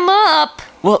 beat him up.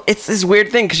 Well, it's this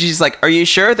weird thing because she's like, are you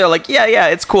sure? They're like, yeah,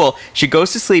 it's cool. She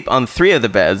goes to sleep on 3 of the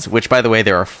beds, which, by the way,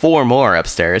 there are 4 more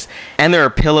upstairs. And there are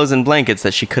pillows and blankets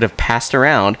that she could have passed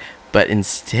around. But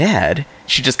instead,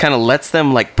 she just kind of lets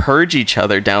them, like, purge each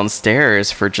other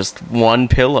downstairs for just 1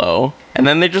 pillow. And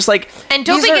then they're just like... And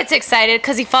Dobie gets excited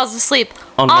because he falls asleep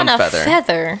on a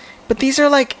feather. But these are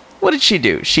like... What did she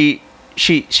do? She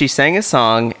sang a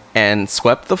song and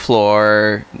swept the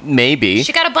floor, maybe.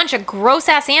 She got a bunch of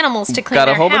gross-ass animals to clean their house.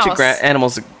 Got a whole bunch of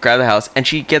animals to grab the house, and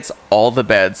she gets all the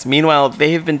beds. Meanwhile,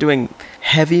 they have been doing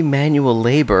heavy manual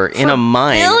labor in a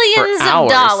mine billions for hours. Of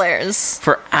dollars.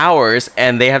 For hours,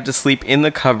 and they have to sleep in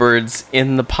the cupboards,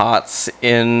 in the pots,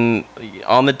 on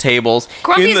the tables,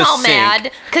 Grumpy's in the all sink.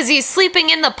 mad because he's sleeping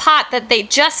in the pot that they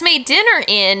just made dinner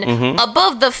in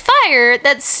above the fire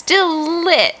that's still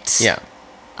lit. Yeah.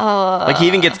 Like he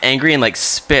even gets angry and like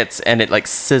spits and it like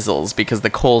sizzles because the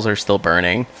coals are still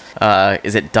burning.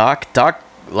 Is it Doc? Doc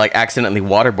like accidentally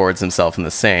waterboards himself in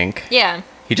the sink. Yeah.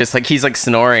 He's like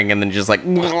snoring and then just like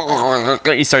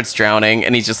he starts drowning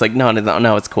and he's just like no,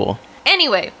 it's cool.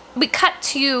 Anyway, we cut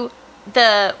to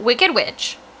the Wicked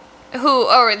Witch,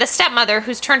 or the stepmother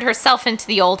who's turned herself into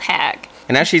the old hag.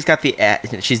 And now she's got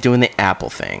she's doing the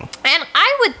apple thing. And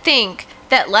I would think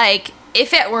that like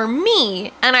if it were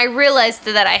me and I realized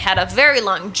that I had a very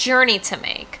long journey to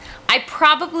make, I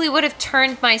probably would have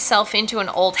turned myself into an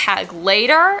old hag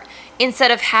later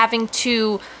instead of having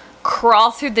to crawl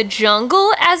through the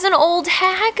jungle as an old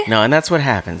hag. No, and that's what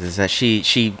happens is that she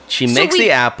makes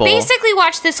the apple. Basically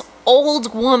watch this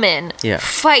old woman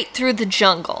fight through the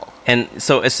jungle. And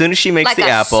so as soon as she makes like the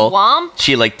apple, swamp?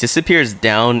 she like disappears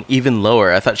down even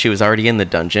lower. I thought she was already in the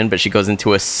dungeon, but she goes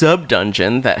into a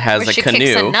sub-dungeon that has a canoe. She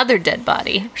kicks another dead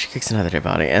body.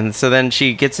 And so then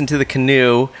she gets into the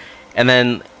canoe and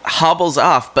then hobbles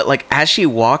off, but like as she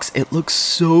walks it looks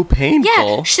so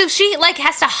painful. Yeah, so she like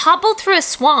has to hobble through a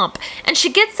swamp, and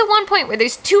she gets to one point where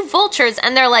there's 2 vultures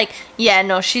and they're like, yeah,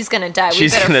 no, she's gonna die. We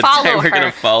better follow her. We're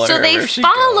gonna follow her. So they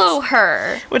follow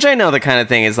her. Which I know the kind of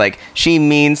thing is like she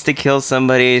means to kill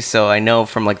somebody, so I know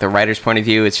from like the writer's point of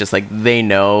view it's just like they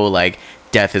know like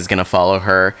death is gonna follow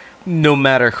her no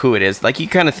matter who it is. Like you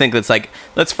kind of think it's like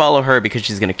let's follow her because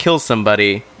she's gonna kill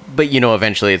somebody, but you know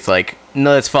eventually it's like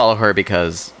no, let's follow her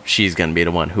because she's gonna be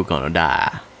the one who's gonna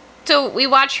die. So we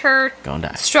watch her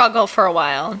struggle for a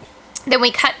while. Then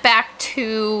we cut back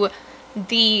to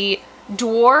the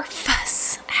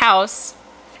dwarf's house,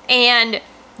 and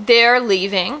they're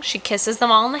leaving. She kisses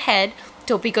them all on the head.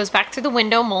 Dobie goes back through the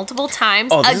window multiple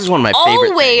times. Oh, this is one of my favorite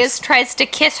Always things. Tries to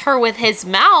kiss her with his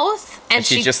mouth, and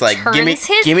she's she just like, turns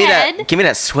give me head.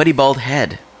 that sweaty bald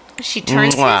head. She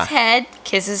turns his head,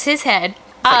 kisses his head.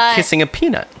 It's like kissing a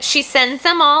peanut. She sends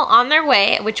them all on their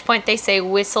way, at which point they say,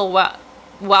 whistle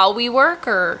while we work,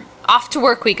 or off to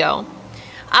work we go.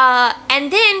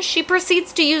 And then she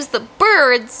proceeds to use the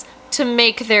birds to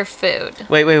make their food.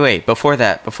 Wait. Before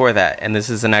that, and this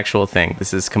is an actual thing.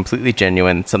 This is completely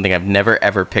genuine, something I've never,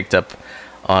 ever picked up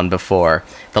on before.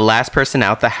 The last person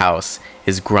out the house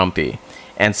is Grumpy.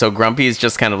 And so Grumpy is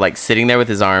just kind of like sitting there with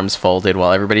his arms folded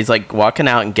while everybody's like walking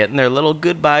out and getting their little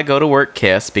goodbye, go to work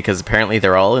kiss, because apparently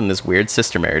they're all in this weird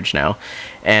sister marriage now.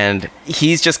 And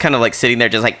he's just kind of like sitting there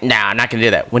just like, nah, I'm not going to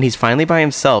do that. When he's finally by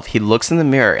himself, he looks in the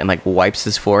mirror and like wipes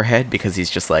his forehead because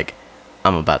he's just like,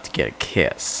 I'm about to get a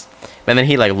kiss. And then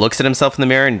he like looks at himself in the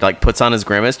mirror and like puts on his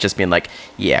grimace, just being like,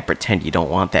 yeah, pretend you don't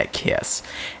want that kiss.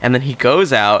 And then he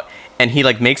goes out and he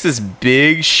like makes this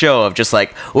big show of just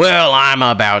like, well, I'm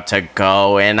about to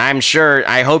go, and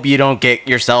I hope you don't get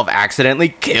yourself accidentally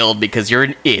killed because you're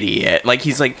an idiot. Like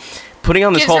he's like putting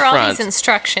on this Gives whole her all front, these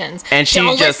instructions. and she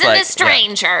Don't just listen like to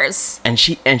strangers. and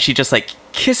she just like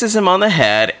kisses him on the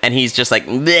head, and he's just like,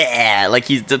 bleh, like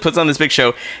he puts on this big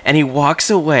show, and he walks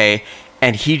away,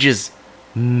 and he just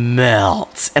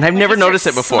melts. And I've never noticed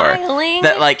it before. Smiling.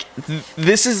 That like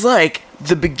this is like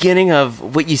the beginning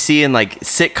of what you see in like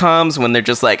sitcoms when they're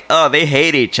just like, oh, they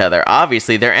hate each other.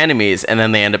 Obviously, they're enemies, and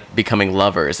then they end up becoming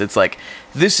lovers. It's like,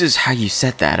 this is how you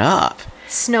set that up.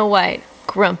 Snow White,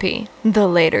 grumpy, the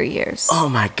later years. Oh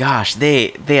my gosh,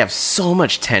 they have so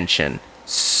much tension.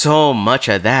 So much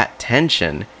of that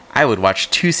tension. I would watch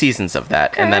 2 seasons of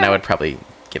that, and then I would probably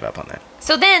give up on that.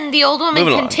 So then the old woman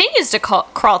Moving continues to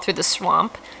crawl through the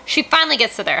swamp. She finally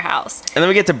gets to their house. And then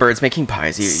we get to birds making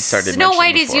pies. You started Snow mentioning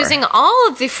White before. is using all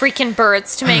of the freaking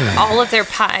birds to make all of their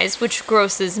pies, which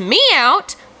grosses me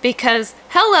out because,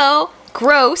 hello,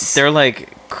 gross. They're like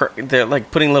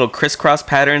putting little crisscross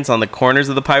patterns on the corners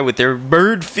of the pie with their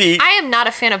bird feet. I am not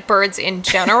a fan of birds in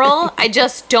general. I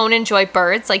just don't enjoy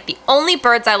birds. Like, the only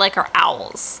birds I like are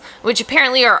owls, which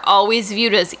apparently are always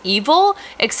viewed as evil,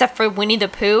 except for Winnie the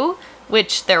Pooh,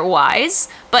 which they're wise.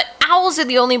 But owls are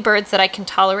the only birds that I can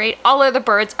tolerate. All other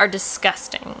birds are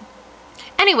disgusting.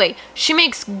 Anyway, she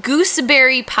makes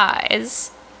gooseberry pies,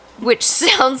 which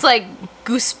sounds like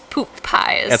goose poop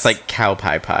pies. That's like cow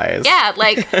pies. Yeah,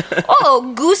 like,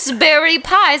 oh, gooseberry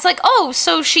pies. Like, oh,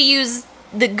 so she used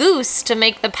the goose to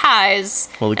make the pies.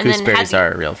 Well, the and then gooseberries had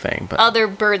are a real thing, but other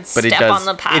birds it step does, on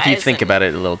the pies. if you think about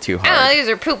it a little too hard. Oh, these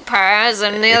are poop pies,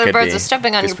 and the It other could birds be are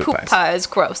stepping on goose your poop poop pies. pies.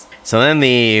 Gross. So then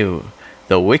the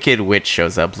wicked witch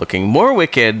shows up, looking more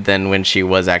wicked than when she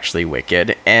was actually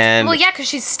wicked, and Well, yeah, because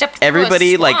she's stepped through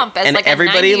everybody, a swamp like- as and like a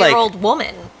everybody, like- 90-year-old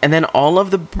woman. and then all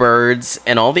of the birds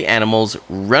and all the animals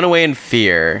run away in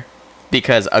fear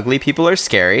because ugly people are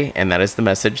scary, and that is the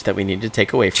message that we need to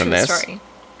take away from True this. story.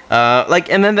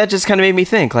 And then that just kind of made me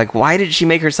think, like, why did she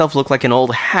make herself look like an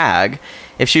old hag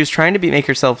if she was trying to make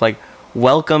herself, like,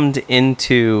 welcomed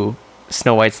into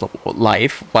Snow White's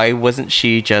life? Why wasn't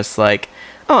she just like,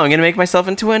 oh, I'm going to make myself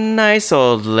into a nice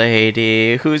old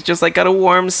lady who's just, like, got a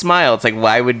warm smile? It's like,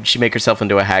 why would she make herself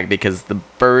into a hag? Because the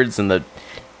birds and the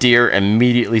deer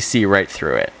immediately see right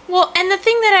through it. Well, and the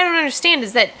thing that I don't understand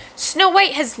is that Snow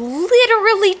White has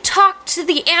literally talked to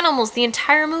the animals the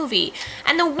entire movie.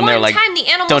 And the one like, time the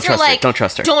animals "Don't are trust her, like, don't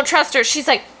trust her." Don't trust her. She's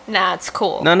like, nah, it's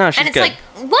cool. No, she's And it's good.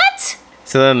 like, what?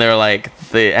 So then they're like,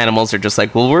 the animals are just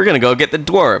like, well, we're going to go get the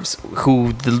dwarves,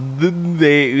 who the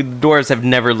dwarves have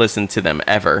never listened to them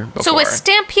ever before. So a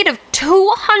stampede of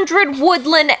 200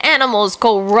 woodland animals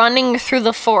go running through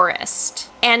the forest.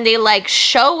 And they, like,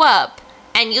 show up.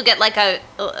 And you get, like,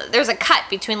 there's a cut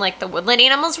between, like, the woodland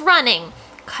animals running,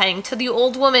 cutting to the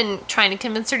old woman trying to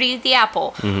convince her to eat the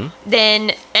apple. Mm-hmm.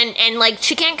 Then, and, like,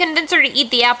 she can't convince her to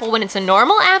eat the apple when it's a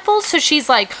normal apple, so she's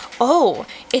like, oh,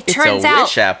 It's turns a out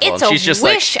wish apple. it's a She's just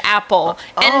like, wish apple.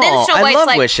 And "Oh, then Snow I White's love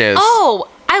like, wishes." oh,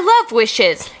 I love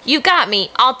wishes. You got me.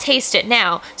 I'll taste it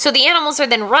now. So the animals are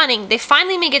then running. They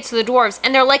finally make it to the dwarves,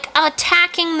 and they're, like,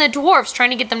 attacking the dwarves,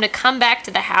 trying to get them to come back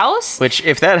to the house. Which,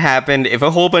 if that happened, if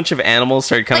a whole bunch of animals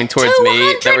started coming Like towards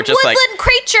me, that were just like, woodland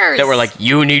creatures. that were like,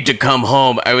 you need to come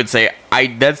home, I would say,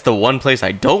 that's the one place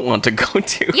I don't want to go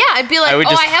to. Yeah, I'd be like, would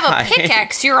oh, just I have hide. a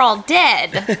pickaxe. You're all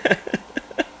dead.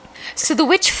 So the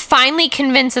witch finally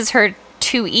convinces her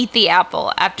to eat the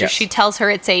apple after Yes. she tells her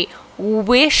it's a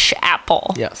wish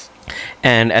apple. Yes.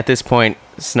 And at this point,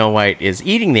 Snow White is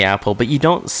eating the apple, but you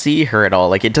don't see her at all.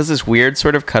 Like, it does this weird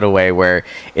sort of cutaway where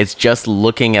it's just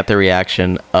looking at the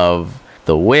reaction of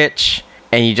the witch,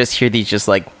 and you just hear these just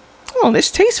like, oh, this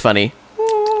tastes funny.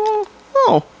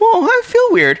 Oh, I feel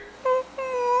weird.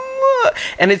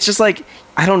 And it's just like,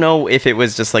 I don't know if it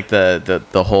was just like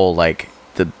the whole like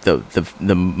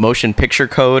the motion picture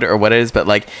code or what it is, but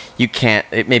like you can't,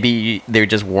 maybe they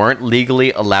just weren't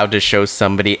legally allowed to show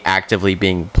somebody actively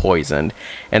being poisoned,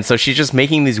 and so she's just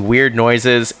making these weird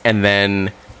noises, and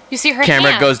then You see her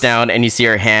camera hand. goes down and you see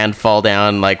her hand fall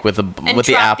down like with the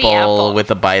drop apple with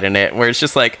a bite in it, where it's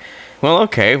just like, well,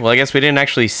 okay, well, I guess we didn't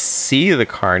actually see the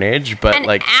carnage, but And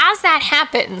like, as that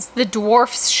happens, the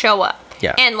dwarfs show up.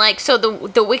 Yeah. And like, so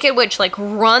the Wicked Witch like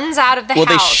runs out of the house.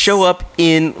 well, they show up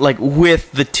in like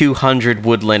with the 200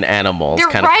 woodland animals, They're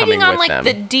kind of coming riding on with like them.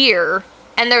 the deer,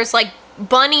 and there's like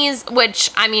bunnies,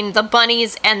 which I mean, the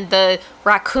bunnies and the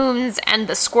raccoons and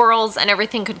the squirrels and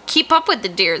everything could keep up with the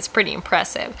deer. It's pretty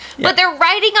impressive. Yeah. But they're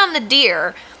riding on the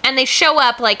deer, and they show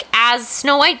up like as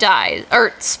Snow White dies or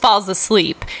falls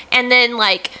asleep, and then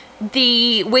like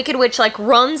the Wicked Witch, like,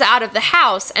 runs out of the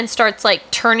house and starts,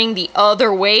 like, turning the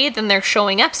other way than they're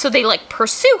showing up, so they, like,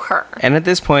 pursue her. And at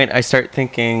this point, I start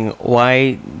thinking,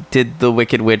 why did the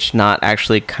Wicked Witch not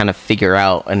actually kind of figure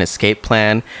out an escape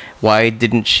plan? Why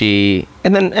didn't she...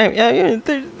 And then,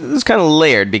 it's kind of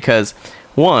layered, because,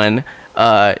 one...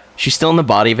 she's still in the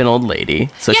body of an old lady,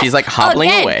 so she's like hobbling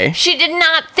away. She did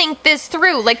not think this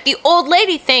through. Like the old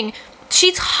lady thing,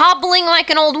 she's hobbling like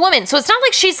an old woman. So it's not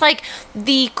like she's like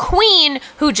the queen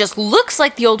who just looks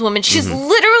like the old woman. She's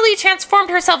literally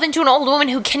transformed herself into an old woman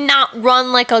who cannot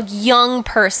run like a young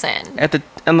person.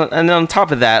 And on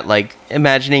top of that, like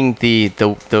imagining the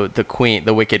queen,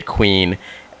 the wicked queen,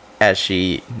 as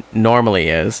she normally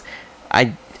is,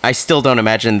 I still don't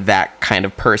imagine that kind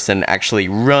of person actually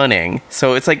running.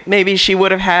 So it's like maybe she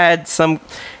would have had some...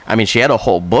 I mean, she had a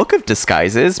whole book of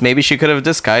disguises. Maybe she could have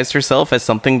disguised herself as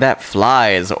something that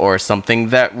flies or something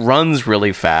that runs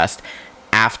really fast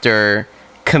after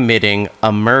committing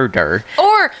a murder.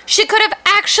 Or she could have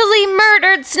actually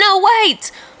murdered Snow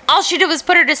White. All she did was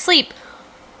put her to sleep.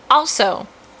 Also,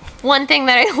 one thing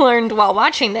that I learned while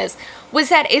watching this was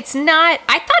that it's not...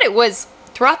 I thought it was...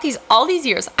 Throughout all these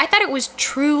years, I thought it was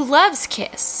true love's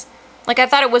kiss. Like, I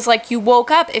thought it was like you woke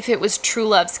up if it was true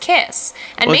love's kiss.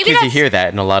 And well, maybe because you hear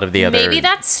that in a lot of the other maybe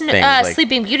that's things, like,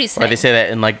 Sleeping Beauty's thing. Or they say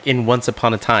that in Once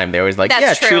Upon a Time. They always like,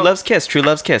 that's true love's kiss, true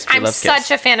love's kiss, true love's kiss. I'm such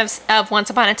a fan of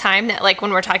Once Upon a Time that, like,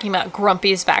 when we're talking about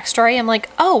Grumpy's backstory, I'm like,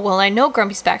 oh, well, I know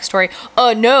Grumpy's backstory.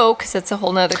 No, because it's a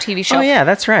whole nother TV show. Oh, yeah,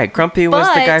 that's right. Grumpy was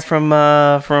the guy from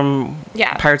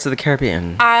Pirates of the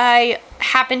Caribbean. I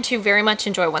happen to very much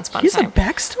enjoy Once Upon a Time. He has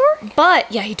a backstory?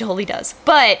 But, yeah, he totally does.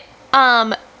 But,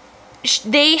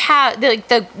 they have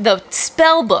the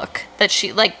spell book that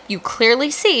she, like, you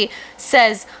clearly see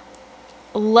says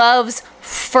love's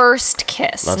first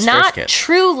kiss, not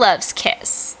true love's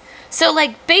kiss. So,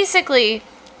 like, basically,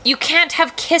 you can't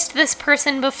have kissed this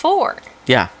person before.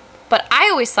 Yeah. But I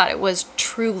always thought it was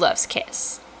true love's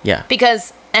kiss. Yeah.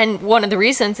 Because, and one of the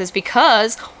reasons is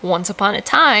because Once Upon a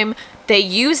Time, they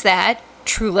use that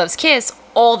true love's kiss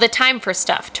all the time for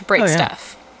stuff, to break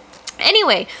stuff.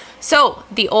 Anyway, so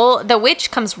the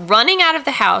witch comes running out of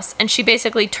the house, and she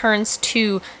basically turns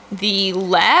to the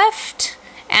left,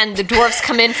 and the dwarves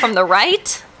come in from the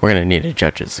right. We're gonna need a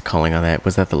judge's calling on that.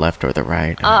 Was that the left or the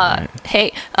right?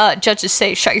 Hey, judges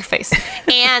say shut your face.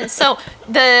 And so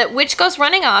the witch goes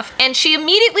running off, and she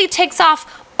immediately takes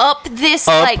off up this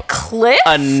like cliff,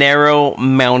 a narrow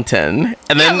mountain,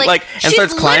 and then and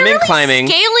starts climbing,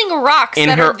 scaling rocks in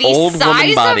that her are the old size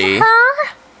woman body. Of her.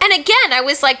 And again, I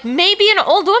was like, maybe an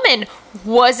old woman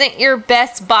wasn't your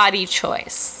best body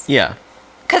choice. Yeah,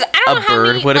 because I don't know how many.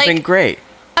 A bird would have been great.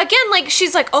 Again, like,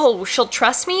 she's like, oh, she'll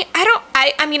trust me.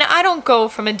 I mean, I don't go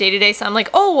from a day-to-day, so I'm like,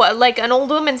 oh, like, an old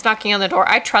woman's knocking on the door.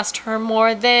 I trust her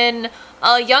more than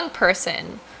a young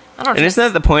person. I don't know. And isn't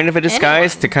that the point of a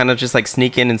disguise? To kind of just, like,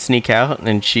 sneak in and sneak out?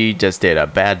 And she just did a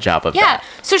bad job of that. Yeah,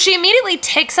 so she immediately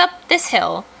takes up this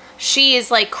hill. She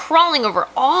is, like, crawling over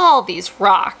all these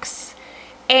rocks.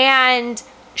 And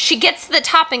she gets to the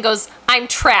top and goes, I'm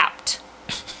trapped.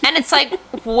 And it's like,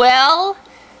 well,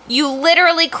 you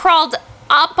literally crawled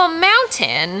up a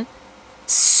mountain,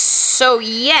 so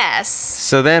yes.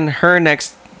 So then her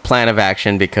next plan of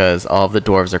action, because all of the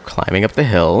dwarves are climbing up the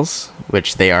hills,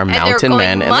 which they are mountain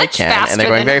men and they can, and they're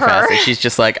going very fast, and she's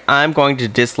just like, I'm going to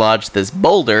dislodge this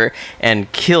boulder and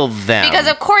kill them. Because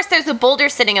of course there's a boulder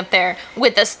sitting up there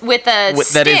with a stick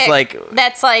that is like,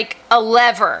 that's like a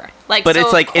lever. Like, but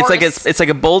so it's like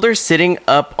a boulder sitting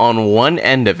up on one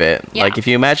end of it. Yeah. Like if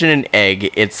you imagine an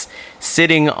egg, it's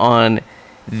sitting on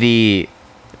the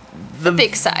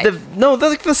big side.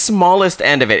 The smallest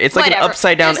end of it. It's like an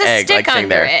upside down egg, like sitting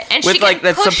there, with like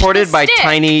that's supported by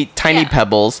tiny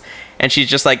pebbles. And she's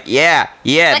just like, this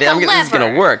is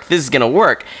gonna work. This is gonna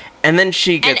work. And then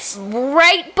she gets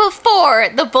right before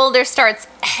the boulder starts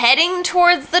heading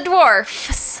towards the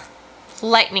dwarfs.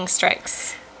 Lightning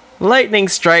strikes. Lightning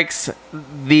strikes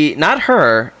not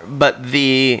her, but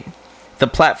the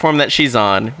platform that she's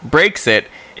on, breaks it.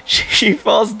 She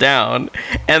falls down,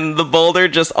 and the boulder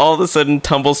just all of a sudden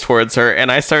tumbles towards her,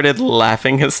 and I started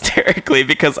laughing hysterically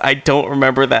because I don't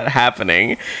remember that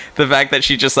happening. The fact that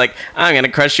she's just like, I'm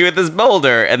gonna crush you with this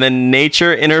boulder, and then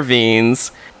nature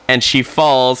intervenes, and she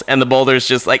falls, and the boulder's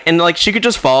just like, and like she could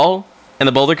just fall, and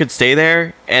the boulder could stay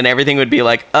there, and everything would be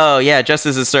like, oh yeah,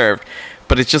 justice is served.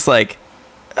 But it's just like,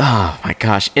 oh my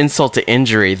gosh, insult to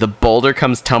injury. The boulder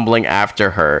comes tumbling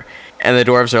after her. And the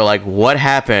dwarves are like, what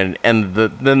happened? And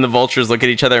then the vultures look at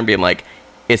each other and being like,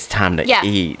 it's time to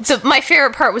eat. So my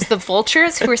favorite part was the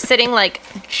vultures who were sitting like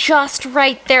just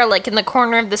right there, like in the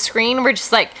corner of the screen. We're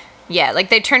just like, Yeah, like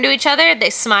they turn to each other, they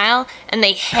smile, and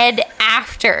they head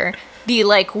after the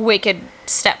like wicked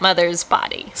stepmother's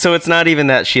body. So it's not even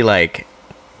that she like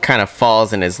kind of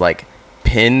falls and is like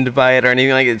pinned by it or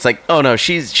anything like. It's like, oh no,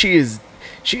 she is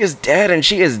dead and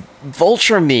she is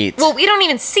vulture meat. Well, we don't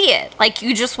even see it. Like,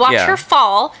 you just watch Yeah. her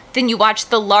fall, then you watch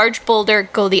the large boulder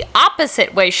go the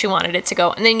opposite way she wanted it to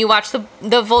go, and then you watch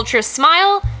the vulture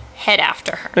smile, head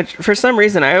after her. But for some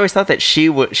reason, I always thought that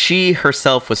she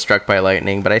herself was struck by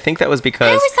lightning, but I think that was because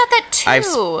I always thought that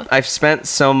too. I've spent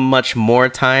so much more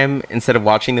time instead of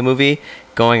watching the movie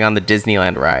going on the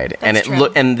Disneyland ride, That's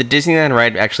and the Disneyland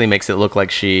ride actually makes it look like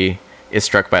she is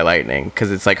struck by lightning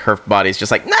because it's like her body's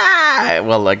just like nah.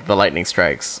 Well, like the lightning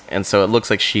strikes, and so it looks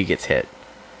like she gets hit.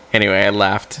 Anyway, I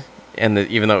laughed, and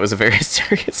even though it was a very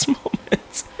serious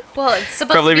moment. Well, it's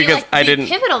supposed Probably to be because like I the didn't-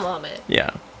 pivotal moment.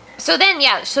 Yeah. So then,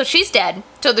 so she's dead.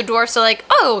 So the dwarfs are like,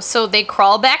 oh, so they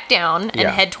crawl back down and Yeah.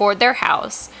 head toward their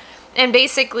house. And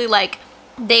basically, like,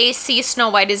 they see Snow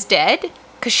White is dead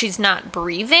because she's not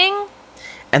breathing.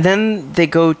 And then they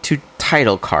go to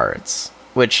title cards,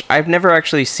 which I've never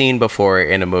actually seen before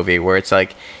in a movie, where it's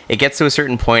like, it gets to a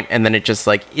certain point and then it just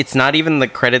like, it's not even the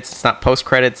credits, it's not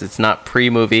post-credits, it's not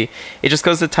pre-movie. It just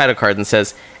goes to the title card and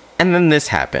says, and then this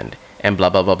happened, and blah,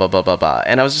 blah, blah, blah, blah, blah, blah.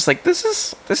 And I was just like, this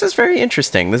is very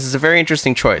interesting. This is a very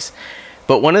interesting choice.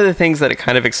 But one of the things that it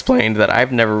kind of explained that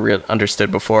I've never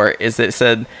understood before is that it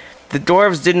said the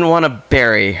dwarves didn't want to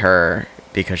bury her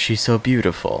because she's so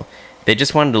beautiful. They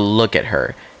just wanted to look at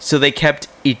her. So they kept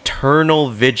eternal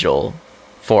vigil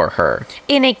for her.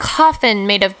 In a coffin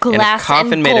made of glass and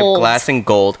gold. Made of glass and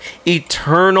gold.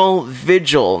 Eternal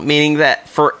vigil, meaning that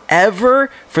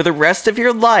forever, for the rest of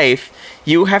your life,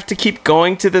 you have to keep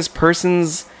going to this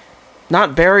person's,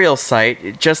 not burial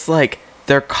site, just like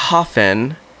their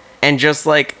coffin, and just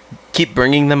like keep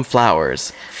bringing them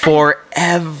flowers.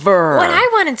 Forever. What I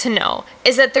wanted to know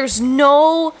is that there's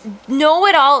no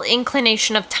at all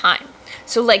inclination of time.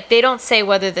 So, like, they don't say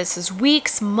whether this is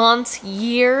weeks, months,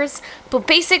 years, but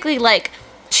basically, like,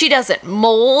 she doesn't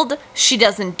mold, she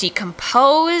doesn't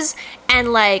decompose,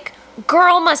 and, like,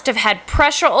 girl must have had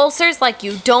pressure ulcers like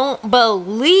you don't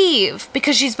believe,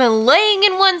 because she's been laying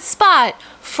in one spot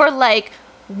for, like,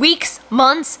 weeks,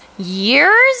 months,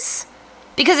 years?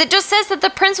 Because it just says that the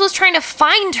prince was trying to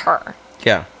find her.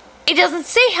 Yeah. It doesn't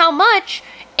say how much,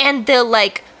 and the,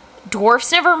 like,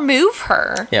 dwarfs never move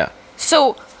her. Yeah.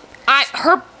 So,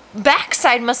 her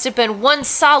backside must have been one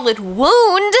solid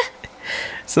wound.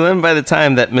 So then by the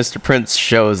time that Mr. Prince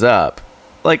shows up,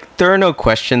 like, there are no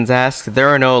questions asked. There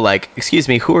are no, like, excuse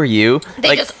me, who are you? They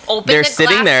like, just open they're the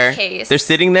sitting glass there. case. They're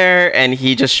sitting there, and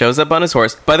he just shows up on his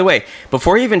horse. By the way,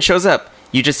 before he even shows up,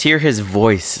 you just hear his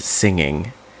voice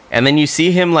singing. And then you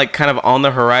see him, like, kind of on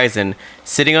the horizon,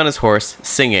 sitting on his horse,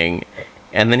 singing.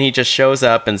 And then he just shows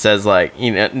up and says, like,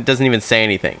 you know, doesn't even say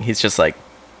anything. He's just like,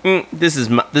 this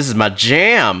is my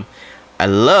jam. I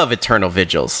love eternal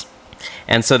vigils.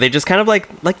 And so they just kind of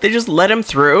like they just let him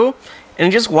through, and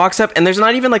he just walks up, and there's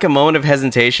not even like a moment of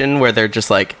hesitation where they're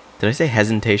just like, did I say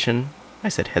hesitation? I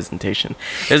said hesitation.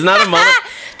 There's not a moment.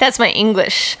 That's my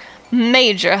English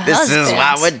major This husband. is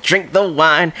why I would drink the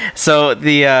wine. So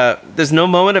there's no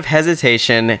moment of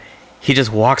hesitation. He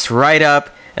just walks right up,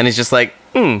 and he's just like,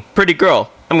 pretty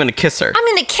girl, I'm gonna kiss her. I'm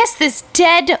gonna kiss this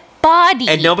dead body.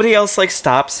 And nobody else like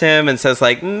stops him and says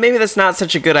like, maybe that's not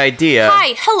such a good idea.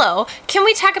 Hi, hello. Can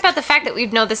we talk about the fact that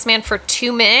we've known this man for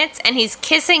 2 minutes and he's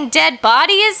kissing dead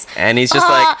bodies? And he's just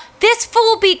like, this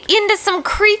fool be into some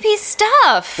creepy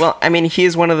stuff. well, I mean,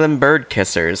 he's one of them bird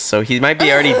kissers, so he might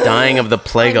be already dying of the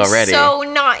plague already. So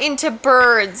not into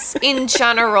birds in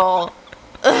general.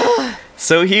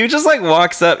 So he just like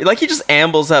walks up, like he just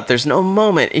ambles up. There's no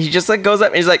moment. He just like goes up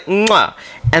and he's like, mwah.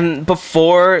 And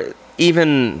before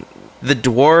even the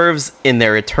dwarves in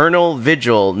their eternal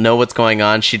vigil know what's going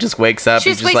on, she just wakes up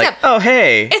and just like, oh,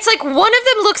 hey. It's like one of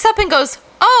them looks up and goes,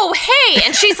 oh, hey.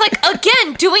 And she's like,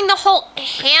 again, doing the whole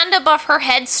hand above her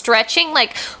head stretching,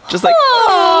 like, Just like,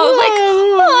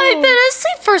 I've been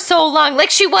asleep for so long. Like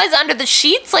she was under the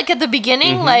sheets, like at the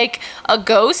beginning, like a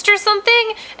ghost or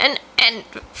something. And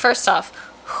first off,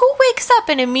 who wakes up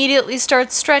and immediately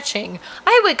starts stretching?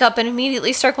 I wake up and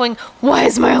immediately start going, why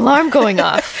is my alarm going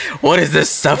off? what is this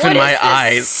stuff in my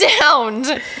eyes?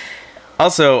 Sound.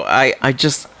 Also, I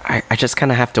just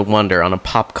kind of have to wonder on a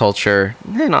pop culture,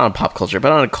 not on a pop culture,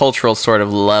 but on a cultural sort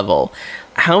of level,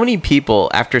 how many people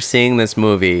after seeing this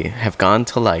movie have gone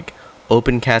to like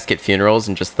open casket funerals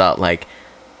and just thought like,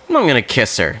 I'm gonna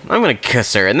kiss her,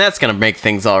 and that's gonna make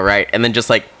things all right, and then just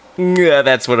like, yeah,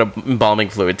 that's what embalming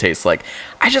fluid tastes like.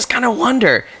 I just kind of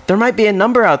wonder, there might be a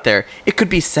number out there. It could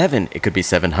be 7, it could be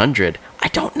 700. I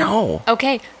don't know.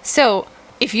 Okay, so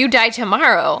if you die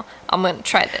tomorrow, I'm going to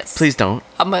try this. Please don't.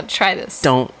 I'm going to try this.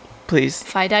 Don't. Please.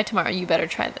 If I die tomorrow, you better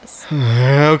try this.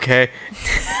 Okay.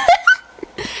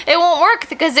 It won't work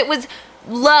because it was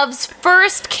love's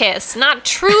first kiss, not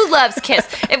true love's kiss.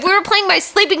 If we were playing by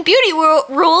Sleeping Beauty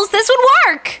rules, this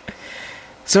would work.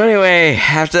 So anyway,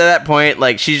 after that point,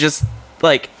 like, she's just,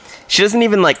 like, she doesn't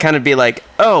even, like, kind of be like,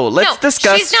 oh, let's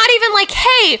discuss. She's not even like,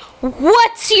 hey,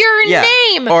 what's your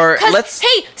name? Or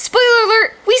hey, spoiler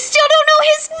alert, we still don't know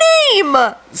his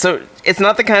name. So it's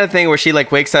not the kind of thing where she,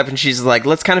 like, wakes up and she's like,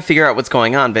 let's kind of figure out what's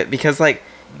going on. But because, like,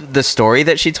 the story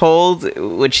that she told,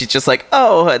 when she's just like,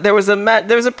 oh, there was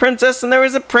a princess and there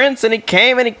was a prince and he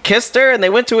came and he kissed her and they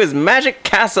went to his magic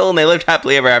castle and they lived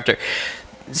happily ever after.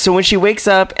 So when she wakes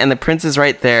up and the prince is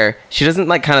right there, she doesn't,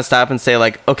 like, kind of stop and say,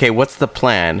 like, okay, what's the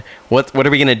plan? What are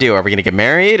we going to do? Are we going to get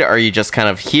married? Or are you just kind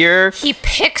of here? He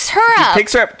picks her up.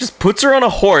 Just puts her on a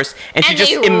horse, and she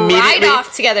just immediately ride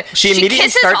off together. She immediately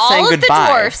starts saying goodbye. The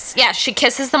dwarfs. Yeah, she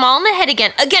kisses them all on the head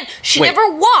again. Again, she never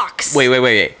walks.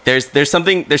 Wait. There's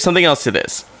something else to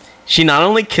this. She not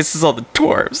only kisses all the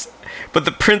dwarves, but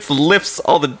the prince lifts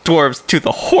all the dwarves to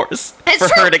the horse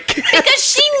her to kiss. Because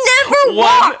she never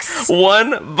walks.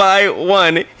 One by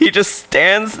one, he just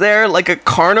stands there like a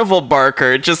carnival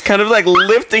barker, just kind of like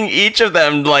lifting each of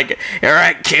them, like, all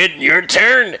right, kid, your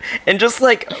turn. And just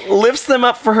like lifts them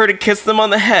up for her to kiss them on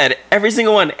the head, every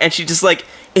single one. And she just like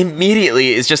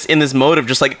immediately is just in this mode of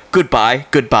just like, goodbye,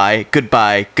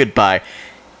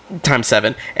 times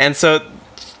 7. And so,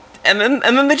 and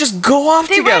then they just go off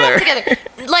together. Run off together.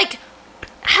 Like,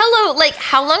 hello, like,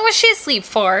 how long was she asleep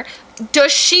for?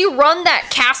 Does she run that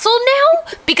castle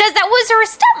now? Because that was her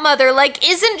stepmother. Like,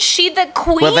 isn't she the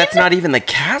queen? Well, that's not even the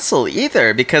castle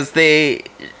either, because they,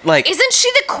 like... Isn't she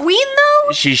the queen,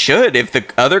 though? She should, if the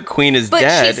other queen is dead.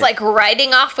 But she's, like,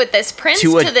 riding off with this prince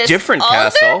to this different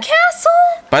other castle?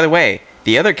 By the way,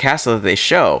 the other castle that they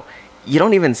show, you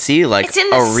don't even see, like, it's in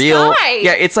the real... sky.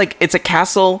 Yeah, it's like, it's a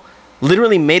castle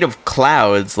literally made of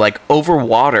clouds, like, over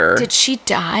water. Did she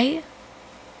die?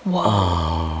 Whoa.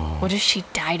 Oh. What if she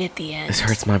died at the end? This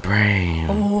hurts my brain.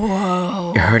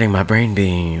 Whoa. You're hurting my brain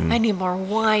beam. I need more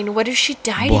wine. What if she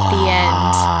died at the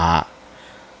end?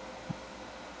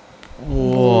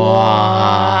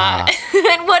 What?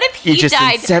 And what if he died? You just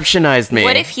inceptionized me.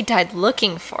 What if he died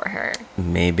looking for her?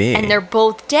 Maybe. And they're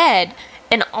both dead.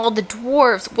 And all the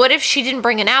dwarves. What if she didn't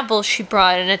bring an apple? She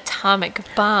brought an atomic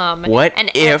bomb. What and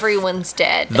if everyone's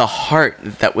dead? The heart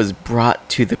that was brought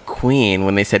to the queen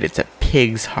when they said it's a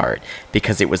pig's heart,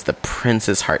 because it was the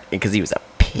prince's heart, because he was a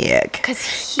pig.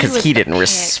 Because he didn't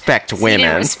respect women. He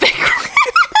didn't respect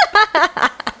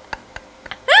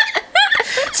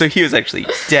So he was actually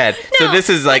dead. No, so this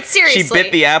is like, she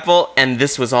bit the apple, and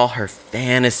this was all her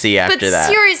fantasy after that.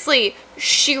 But seriously,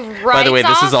 she rides By the way,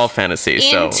 this is all fantasy.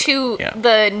 Into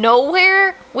the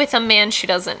nowhere with a man she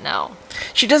doesn't know.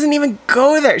 She doesn't even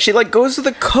go there. She like goes to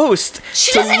the coast.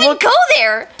 She doesn't even go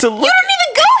there. You don't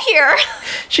even go here.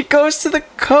 She goes to the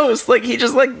coast. Like, he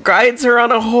just like rides her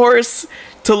on a horse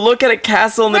to look at a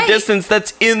castle in the distance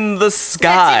that's in the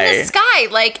sky. That's in the sky.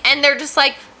 Like, and they're just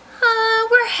like,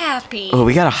 we're happy. Oh,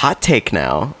 we got a hot take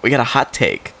now.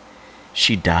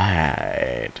 She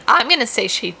died. I'm gonna say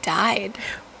she died.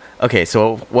 Okay,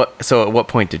 so at what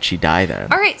point did she die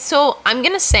then? All right, so I'm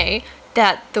gonna say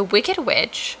that the Wicked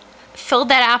Witch filled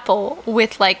that apple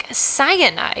with like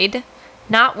cyanide,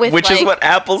 not with which is what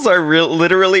apples are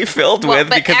literally filled with,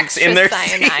 because it's in their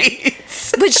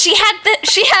seeds. But she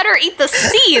had her eat the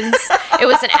seeds. It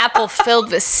was an apple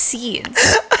filled with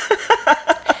seeds.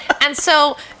 And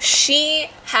so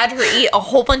she had her eat a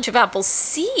whole bunch of apple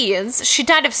seeds. She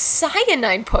died of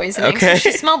cyanide poisoning. Okay. So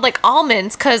she smelled like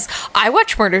almonds, because I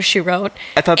watched Murder, She Wrote.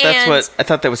 I thought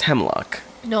that was hemlock.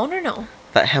 No.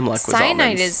 That hemlock was cyanide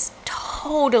almonds. Is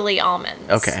totally almonds.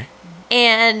 Okay.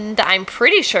 And I'm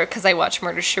pretty sure, because I watched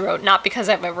Murder, She Wrote, not because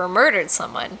I've ever murdered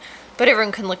someone, but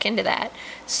everyone can look into that.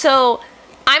 So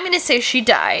I'm going to say she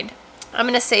died. I'm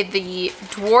going to say the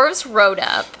dwarves rode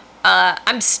up.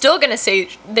 I'm still going to say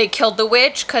they killed the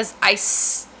witch, because I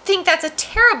think that's a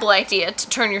terrible idea to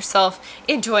turn yourself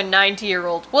into a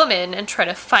 90-year-old woman and try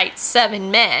to fight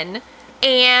 7 men.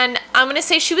 And I'm going to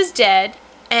say she was dead,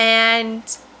 and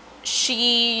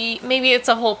maybe it's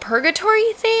a whole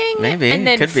purgatory thing. Maybe, and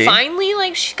then could be. Finally,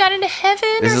 like, she got into heaven.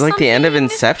 This is like the end of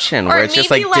Inception, where it's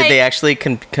just like, did they actually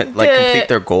complete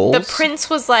their goals? The prince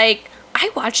was like,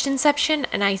 I watched Inception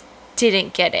and I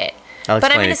didn't get it. But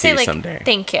I'm gonna say like, someday.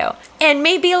 Thank you. And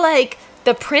maybe like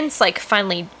the prince like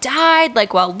finally died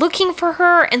like while looking for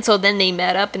her, and so then they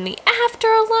met up in the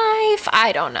afterlife.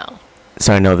 I don't know.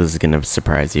 So I know this is gonna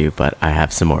surprise you, but I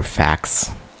have some more facts.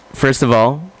 First of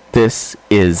all, this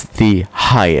is the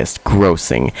highest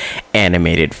grossing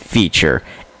animated feature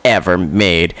ever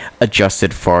made,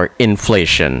 adjusted for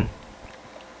inflation.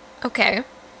 Okay.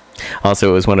 Also,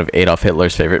 it was one of Adolf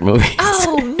Hitler's favorite movies.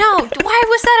 Oh, no. Why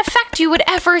was that a fact you would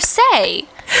ever say?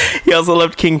 He also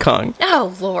loved King Kong.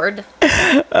 Oh, Lord.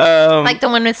 Like the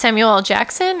one with Samuel L.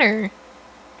 Jackson, or?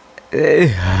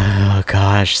 Oh,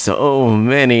 gosh. So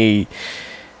many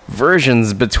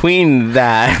versions between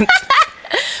that.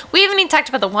 We haven't even talked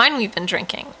about the wine we've been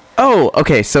drinking. Oh,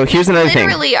 okay. So here's another thing.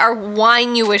 Literally, our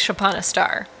wine you wish upon a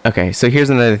star. Okay, so here's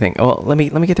another thing. Oh, let me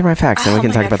get through my facts, and we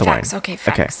can talk about the wine. Okay,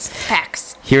 facts.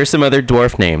 Facts. Here are some other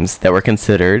dwarf names that were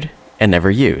considered and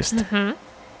never used. Mm-hmm.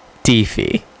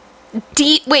 Deefy.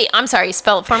 Wait, I'm sorry.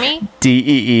 Spell it for me.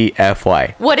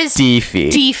 Deefy. What does Deefy?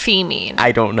 Deefy mean?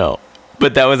 I don't know,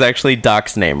 but that was actually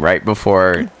Doc's name right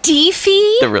before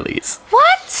Deefy? the release.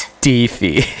 What?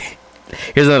 Deefy.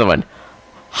 Here's another one.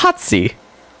 Hotsy.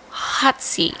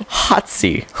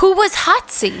 Hotsy. Who was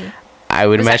Hotsy? I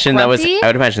would imagine that was. grumpy? I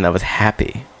would imagine that was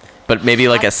happy, but maybe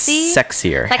like a Hotsy?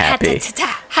 sexier Like happy.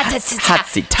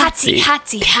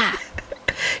 Hotsy.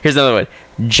 Here's another one.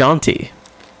 Jaunty.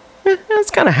 That's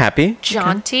kind of happy.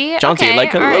 Jaunty? Jaunty, Okay,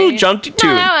 like a all little right. jaunty too.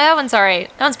 No, that one's all right.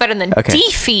 That one's better than Okay.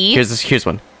 Deefy. Here's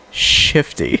one.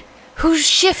 Shifty. Who's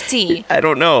Shifty? I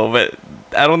don't know, but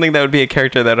I don't think that would be a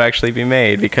character that would actually be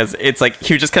made, because it's like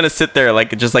he would just kind of sit there,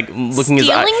 like just like looking his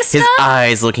Stealing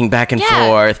eyes looking back and Yeah.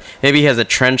 forth. Maybe he has a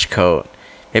trench coat.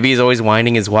 Maybe he's always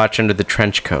winding his watch under the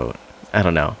trench coat. I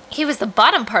don't know. He was the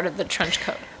bottom part of the trench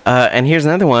coat. And here's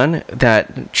another one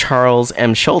that Charles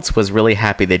M. Schultz was really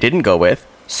happy they didn't go with.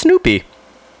 Snoopy.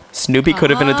 Snoopy could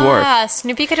have been a dwarf. Ah,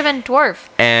 Snoopy could have been a dwarf.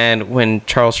 And when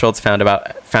Charles Schultz found out about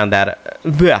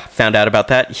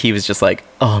that, he was just like,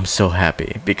 "Oh, I'm so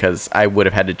happy, because I would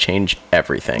have had to change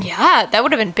everything." Yeah, that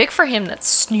would have been big for him. That's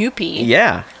Snoopy.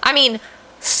 Yeah. I mean,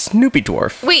 Snoopy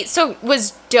dwarf. wait, so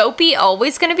was Dopey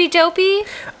always going to be Dopey?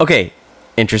 Okay,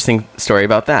 interesting story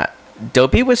about that.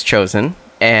 Dopey was chosen,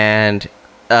 and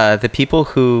the people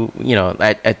who,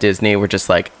 at Disney were just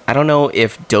like, I don't know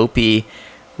if Dopey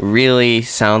really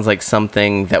sounds like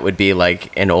something that would be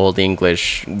like an old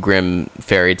English grim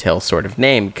fairy tale sort of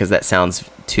name, because that sounds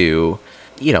too,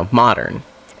 modern.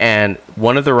 And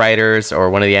one of the writers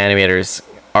or one of the animators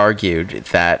argued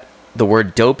that the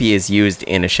word dopey is used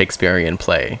in a Shakespearean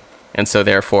play. And so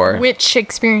therefore... Which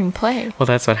Shakespearean play? Well,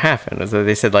 that's what happened. So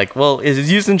they said like, well,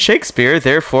 it's used in Shakespeare,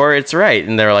 therefore it's right.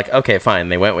 And they were like, okay, fine.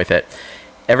 They went with it.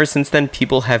 Ever since then,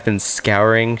 people have been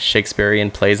scouring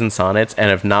Shakespearean plays and sonnets and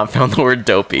have not found the word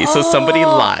dopey. So somebody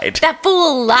lied. That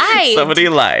fool lied. Somebody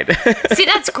lied. See,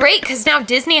 that's great, because now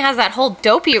Disney has that whole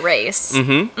dopey race.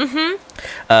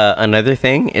 Another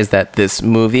thing is that this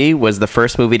movie was the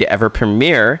first movie to ever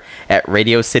premiere at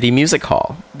Radio City Music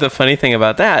Hall. The funny thing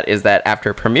about that is that after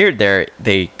it premiered there,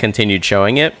 they continued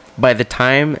showing it. By the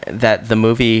time that the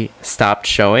movie stopped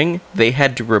showing, they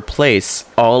had to replace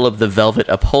all of the velvet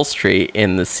upholstery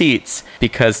in the seats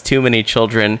because too many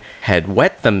children had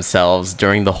wet themselves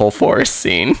during the whole forest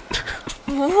scene.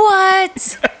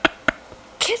 What?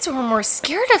 Kids were more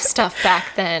scared of stuff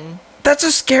back then. That's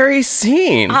a scary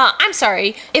scene. I'm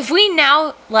sorry. If we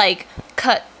now,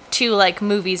 cut to,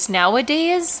 movies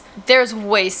nowadays, there's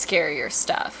way scarier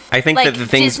stuff. I think that the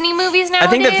things... Disney movies nowadays?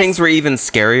 I think that things were even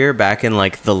scarier back in, the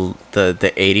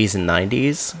 80s and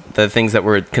 90s. The things that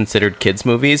were considered kids'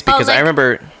 movies. Because I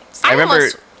remember... I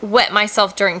almost wet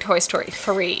myself during Toy Story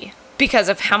 3 because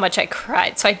of how much I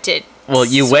cried. So I did... Well,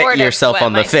 you wet yourself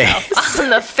on the face. On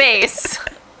the face.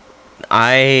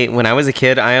 When I was a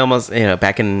kid, I almost,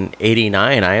 back in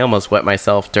 89, I almost wet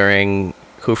myself during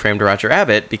Who Framed Roger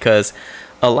Rabbit, because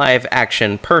a live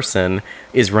action person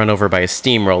is run over by a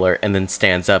steamroller and then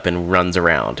stands up and runs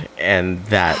around. And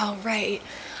that... Oh, right.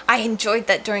 I enjoyed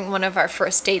that during one of our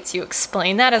first dates. You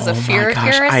explained that as a fear of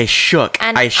yours. I shook.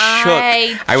 And I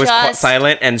shook. I was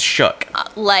silent and shook.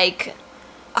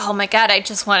 Oh my God, I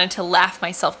just wanted to laugh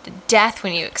myself to death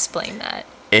when you explained that.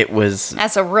 It was...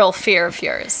 As a real fear of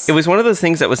yours. It was one of those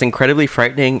things that was incredibly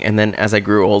frightening, and then as I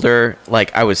grew older,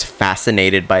 I was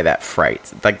fascinated by that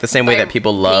fright. Like the same way that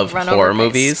people love horror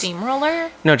movies.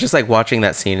 Steamroller? No, just watching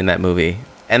that scene in that movie.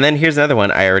 And then here's another one.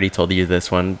 I already told you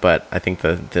this one, but I think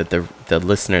the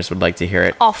listeners would like to hear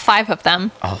it. All 5 of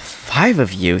them. All 5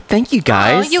 of you. Thank you,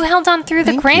 guys. Oh, you held on through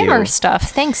the grammar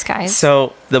stuff. Thanks, guys.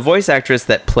 So the voice actress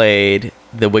that played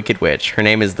the Wicked Witch, her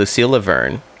name is Lucille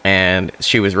Laverne. And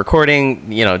she was recording,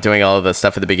 doing all of the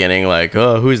stuff at the beginning,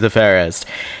 who's the fairest?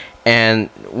 And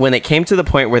when it came to the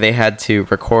point where they had to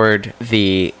record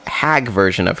the hag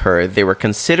version of her, they were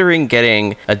considering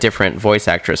getting a different voice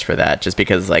actress for that, just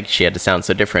because, she had to sound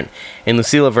so different. And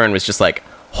Lucille Laverne was just like,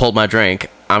 hold my drink.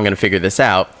 I'm going to figure this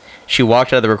out. She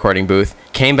walked out of the recording booth,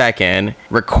 came back in,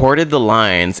 recorded the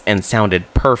lines, and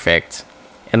sounded perfect.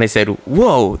 And they said,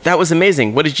 whoa, that was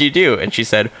amazing. What did you do? And she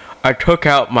said, I took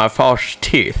out my false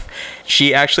teeth.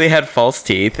 She actually had false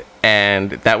teeth,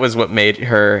 and that was what made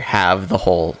her have the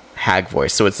whole hag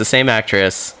voice. So it's the same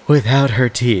actress without her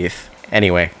teeth.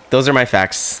 Anyway, those are my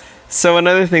facts. So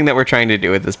another thing that we're trying to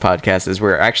do with this podcast is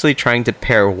we're actually trying to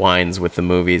pair wines with the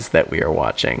movies that we are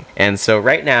watching. And so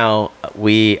right now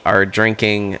we are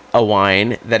drinking a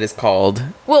wine that is called...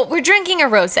 Well, we're drinking a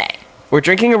rosé. We're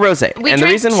drinking a rosé. We and the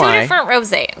reason two why, different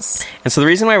rosés. And so the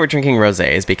reason why we're drinking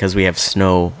rosé is because we have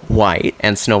Snow White,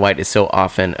 and Snow White is so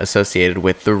often associated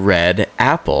with the red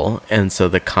apple, and so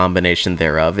the combination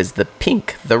thereof is the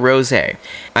pink, the rosé.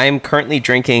 I am currently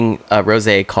drinking a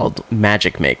rosé called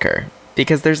Magic Maker,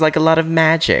 because there's like a lot of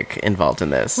magic involved in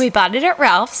this. We bought it at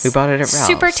Ralph's.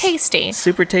 Super tasty.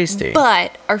 Super tasty.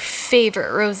 But our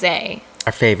favorite rosé...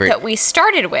 Our favorite. That we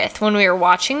started with when we were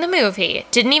watching the movie,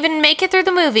 didn't even make it through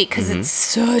the movie because it's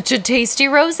such a tasty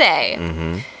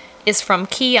rosé, is from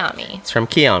Kiami. It's from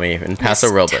Kiami in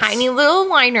Paso Robles. Tiny little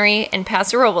winery in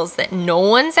Paso Robles that no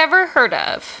one's ever heard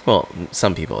of. Well,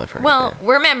 some people have heard of it. Well,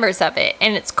 we're members of it,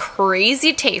 and it's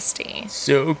crazy tasty.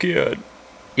 So good.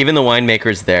 Even the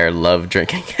winemakers there love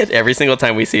drinking it. Every single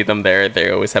time we see them there, they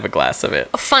always have a glass of it.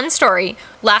 A fun story.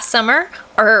 Last summer,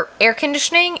 our air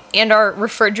conditioning and our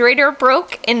refrigerator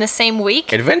broke in the same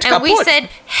week. And we said,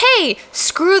 hey,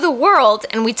 screw the world.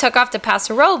 And we took off to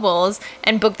Paso Robles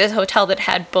and booked this hotel that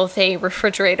had both a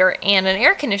refrigerator and an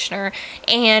air conditioner.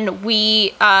 And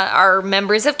we are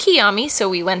members of Kiami, so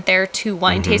we went there to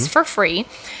wine taste for free.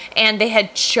 And they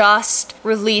had just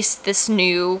released this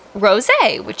new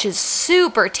rosé, which is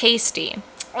super tasty.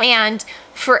 And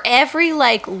for every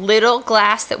like little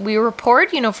glass that we were poured,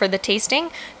 for the tasting,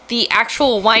 the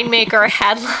actual winemaker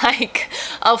had like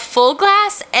a full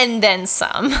glass and then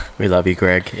some. We love you,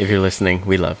 Greg. If you're listening,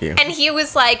 we love you. And he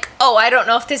was like, oh, I don't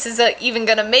know if this is even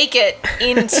going to make it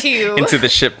into... into the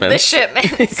shipments. The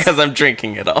shipments. Because I'm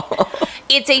drinking it all.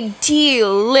 It's a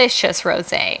delicious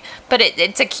rosé, but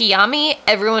it's a Kiami.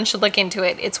 Everyone should look into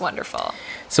it. It's wonderful.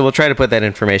 So we'll try to put that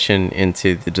information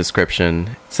into the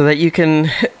description so that you can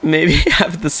maybe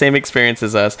have the same experience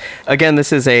as us. Again,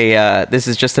 this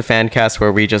is just a fan cast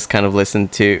where we just kind of listen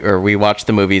to, or we watch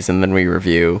the movies and then we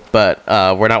review, but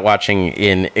we're not watching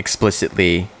in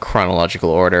explicitly chronological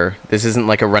order. This isn't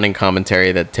like a running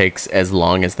commentary that takes as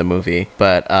long as the movie,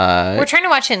 but we're trying to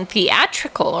watch in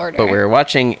theatrical order. But we're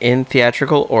watching in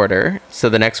theatrical order. So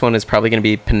the next one is probably going to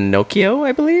be Pinocchio,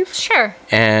 I believe. Sure.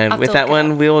 And with that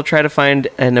one, we will try to find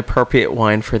an appropriate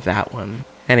wine for that one.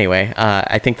 Anyway,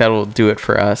 I think that'll do it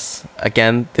for us.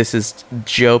 Again, this is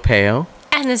Joe Peo.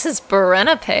 And this is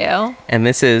Brenna Peo. And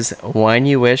this is Wine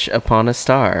You Wish Upon a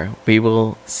Star. We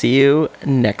will see you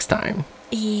next time.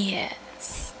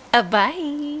 Yes.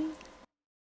 Bye.